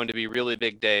are going to be really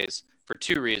big days for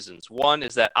two reasons. One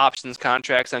is that options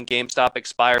contracts on GameStop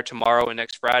expire tomorrow and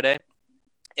next Friday.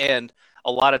 And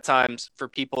a lot of times for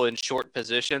people in short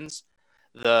positions,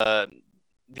 the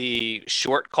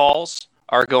short calls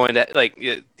are going to, like,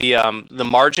 the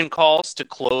margin calls to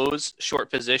close short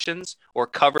positions or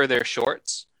cover their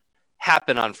shorts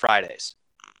happen on Fridays.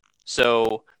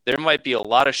 So there might be a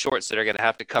lot of shorts that are going to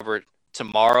have to cover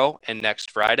tomorrow and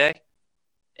next Friday.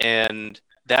 And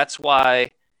that's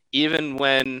why even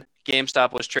when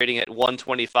GameStop was trading at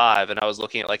 125 and I was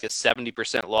looking at like a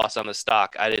 70% loss on the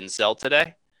stock, I didn't sell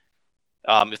today.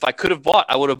 If I could have bought,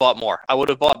 I would have bought more. I would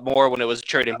have bought more when it was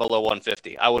trading below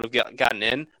 150. I would have gotten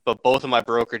in, but both of my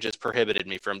brokerages prohibited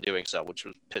me from doing so, which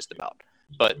was pissed about.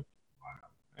 But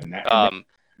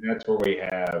that's where we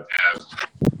have.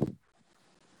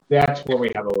 That's where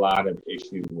we have a lot of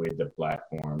issue with the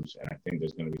platforms, and I think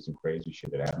there's going to be some crazy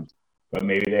shit that happens. But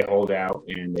maybe they hold out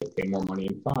and they pay more money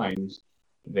in fines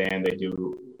than they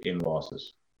do in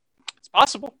losses. It's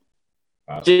possible.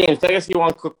 James, can I ask you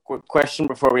one quick question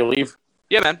before we leave?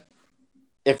 Yeah, man.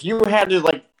 If you had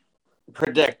to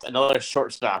predict another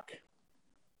short stock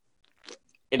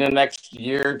in the next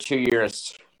year, 2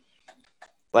 years,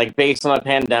 based on the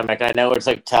pandemic, I know it's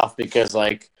tough because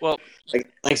somebody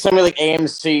like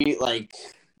AMC,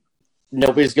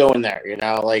 nobody's going there,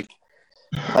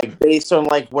 based on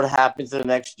what happens in the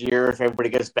next year if everybody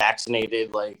gets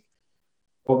vaccinated,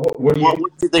 what do you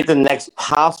think the next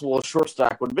possible short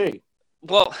stock would be?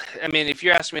 Well, I mean, if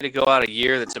you're asking me to go out a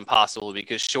year, that's impossible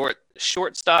because short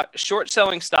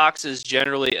selling stocks is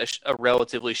generally a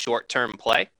relatively short term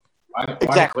play.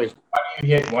 Exactly.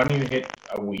 Why don't you hit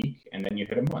a week and then you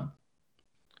hit a month?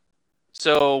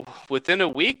 So within a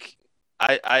week,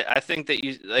 I think that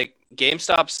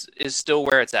GameStop is still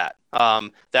where it's at.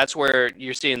 That's where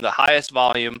you're seeing the highest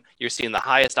volume. You're seeing the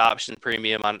highest option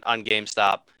premium on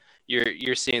GameStop.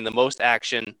 You're seeing the most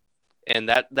action. And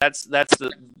that's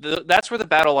where the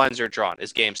battle lines are drawn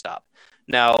is GameStop.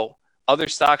 Now, other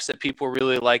stocks that people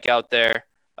really like out there,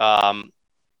 AMC,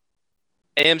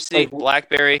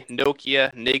 BlackBerry,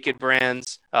 Nokia, Naked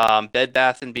Brands, Bed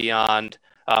Bath & Beyond,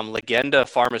 Legenda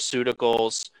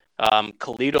Pharmaceuticals,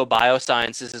 Kaledo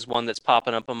Biosciences is one that's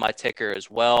popping up on my ticker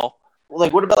as well.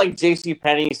 Like, what about like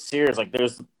JCPenney, Sears? Like,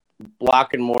 there's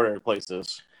block and mortar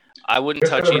places. I wouldn't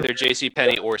touch either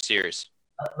JCPenney or Sears.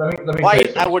 Let me Well,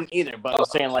 say I wouldn't either, but I'm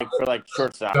saying like for like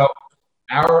shortstop. So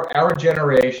our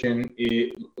generation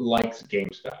likes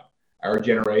GameStop. Our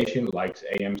generation likes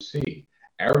AMC.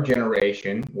 Our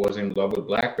generation was in love with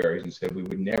Blackberries and said we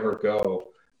would never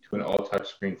go to an all-touch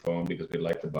screen phone because we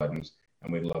like the buttons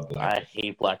and we love I Blackberry.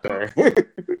 hate BlackBerry.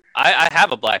 I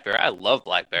have a BlackBerry. I love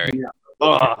BlackBerry.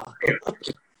 Ugh.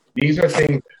 These are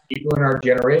things that people in our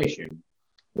generation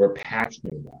were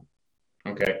passionate about.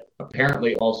 Okay.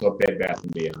 Apparently also Bed Bath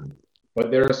 & Beyond.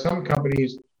 But there are some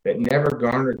companies that never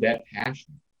garnered that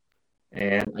passion.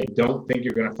 And I don't think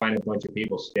you're going to find a bunch of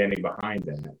people standing behind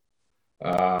that.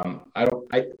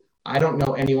 I don't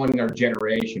know anyone in our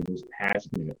generation who's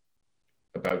passionate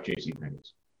about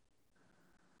JCPenney's.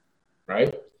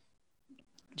 Right?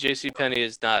 JCPenney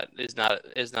is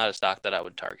not a stock that I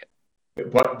would target.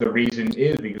 But the reason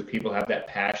is because people have that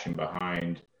passion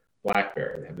behind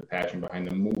BlackBerry. They have the passion behind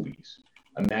the movies.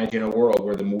 Imagine a world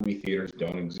where the movie theaters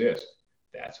don't exist.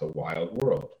 That's a wild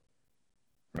world,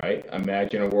 right?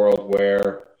 Imagine a world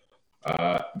where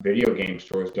video game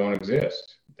stores don't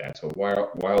exist. That's a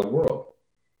wild world.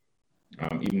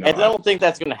 Even though I don't think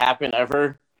that's going to happen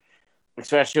ever,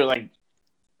 especially like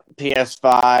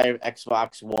PS5,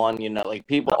 Xbox One. You know, like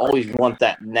people always want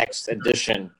that next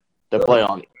edition to play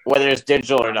on, whether it's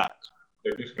digital or not.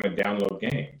 they're just going to download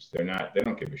games. They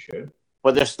don't give a shit.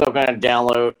 But they're still going to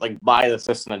download, like buy the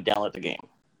system and download the game.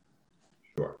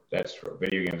 Sure, that's true.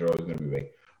 Video games are always going to be big.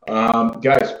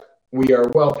 Guys, we are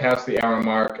well past the hour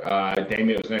mark.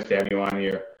 Damien, it was nice to have you on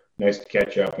here. Nice to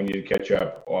catch up. We need to catch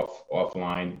up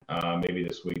offline, maybe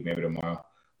this week, maybe tomorrow.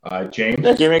 James?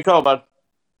 Yeah, give me a call, bud.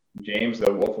 James,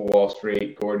 the Wolf of Wall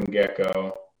Street, Gordon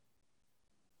Gecko.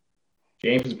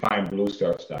 James is buying Blue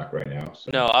Star stock right now. So.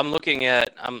 No,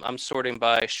 I'm sorting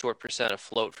by short percent of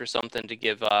float for something to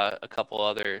give a couple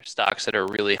other stocks that are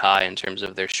really high in terms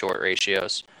of their short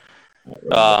ratios.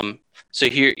 So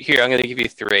here I'm going to give you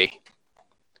three.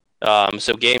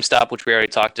 So GameStop, which we already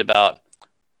talked about.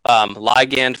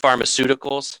 Ligand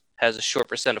Pharmaceuticals has a short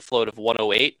percent of float of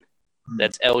 108.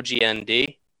 That's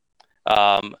LGND.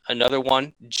 Another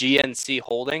one, GNC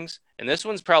Holdings. And this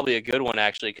one's probably a good one,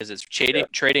 actually, because it's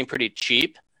trading pretty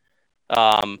cheap.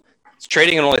 It's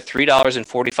trading at only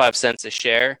 $3.45 a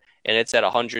share, and it's at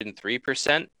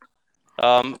 103%.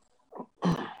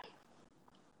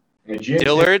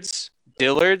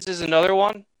 Dillard's is another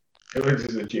one. Dillard's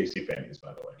is a JCPenney's,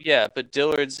 by the way. Yeah, but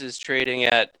Dillard's is trading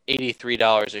at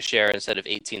 $83 a share instead of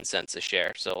 18 cents a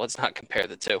share. So let's not compare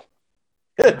the two.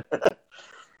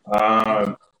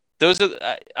 Those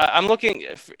are. I'm looking.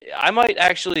 I might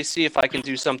actually see if I can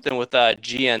do something with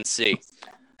GNC.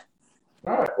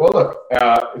 All right. Well, look.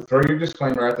 Throw your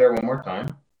disclaimer out there one more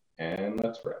time, and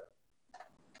let's wrap.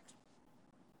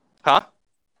 Huh?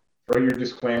 Throw your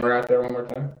disclaimer out there one more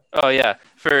time. Oh yeah.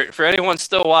 For anyone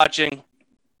still watching,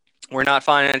 we're not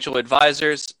financial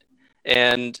advisors,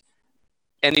 and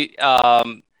any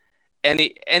of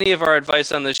our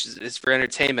advice on this is for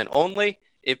entertainment only.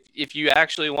 If you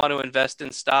actually want to invest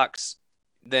in stocks,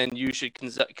 then you should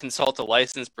consult a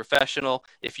licensed professional.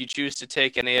 If you choose to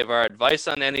take any of our advice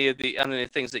on any of the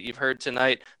things that you've heard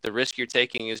tonight, the risk you're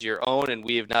taking is your own, and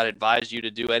we have not advised you to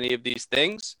do any of these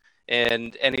things.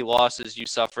 And any losses you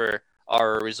suffer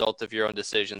are a result of your own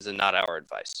decisions and not our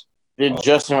advice. Did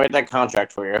Justin write that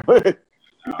contract for you?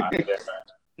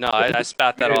 No, I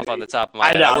spat that off on the top of my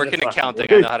head. know, I work in accounting.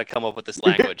 I know how to come up with this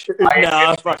language. No,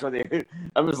 I was fucking with you.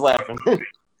 I'm just laughing.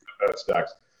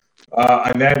 Stocks.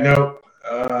 On that note,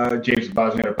 James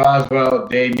Boswell,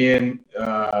 Damien,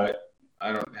 I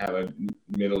don't have a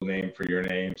middle name for your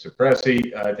name,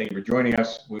 Suppressi. Thank you for joining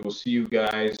us. We will see you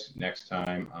guys next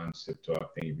time on Sip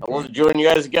Talk. Thank you. I want to join you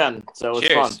guys again, so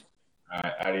it's fun. All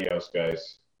right, adios,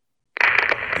 guys.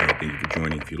 Thank you for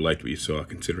joining. If you liked what you saw,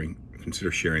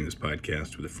 consider sharing this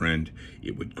podcast with a friend.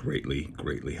 It would greatly,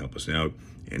 greatly help us out.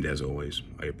 And as always,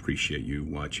 I appreciate you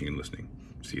watching and listening.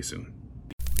 See you soon.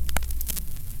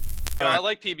 I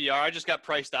like PBR. I just got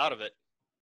priced out of it.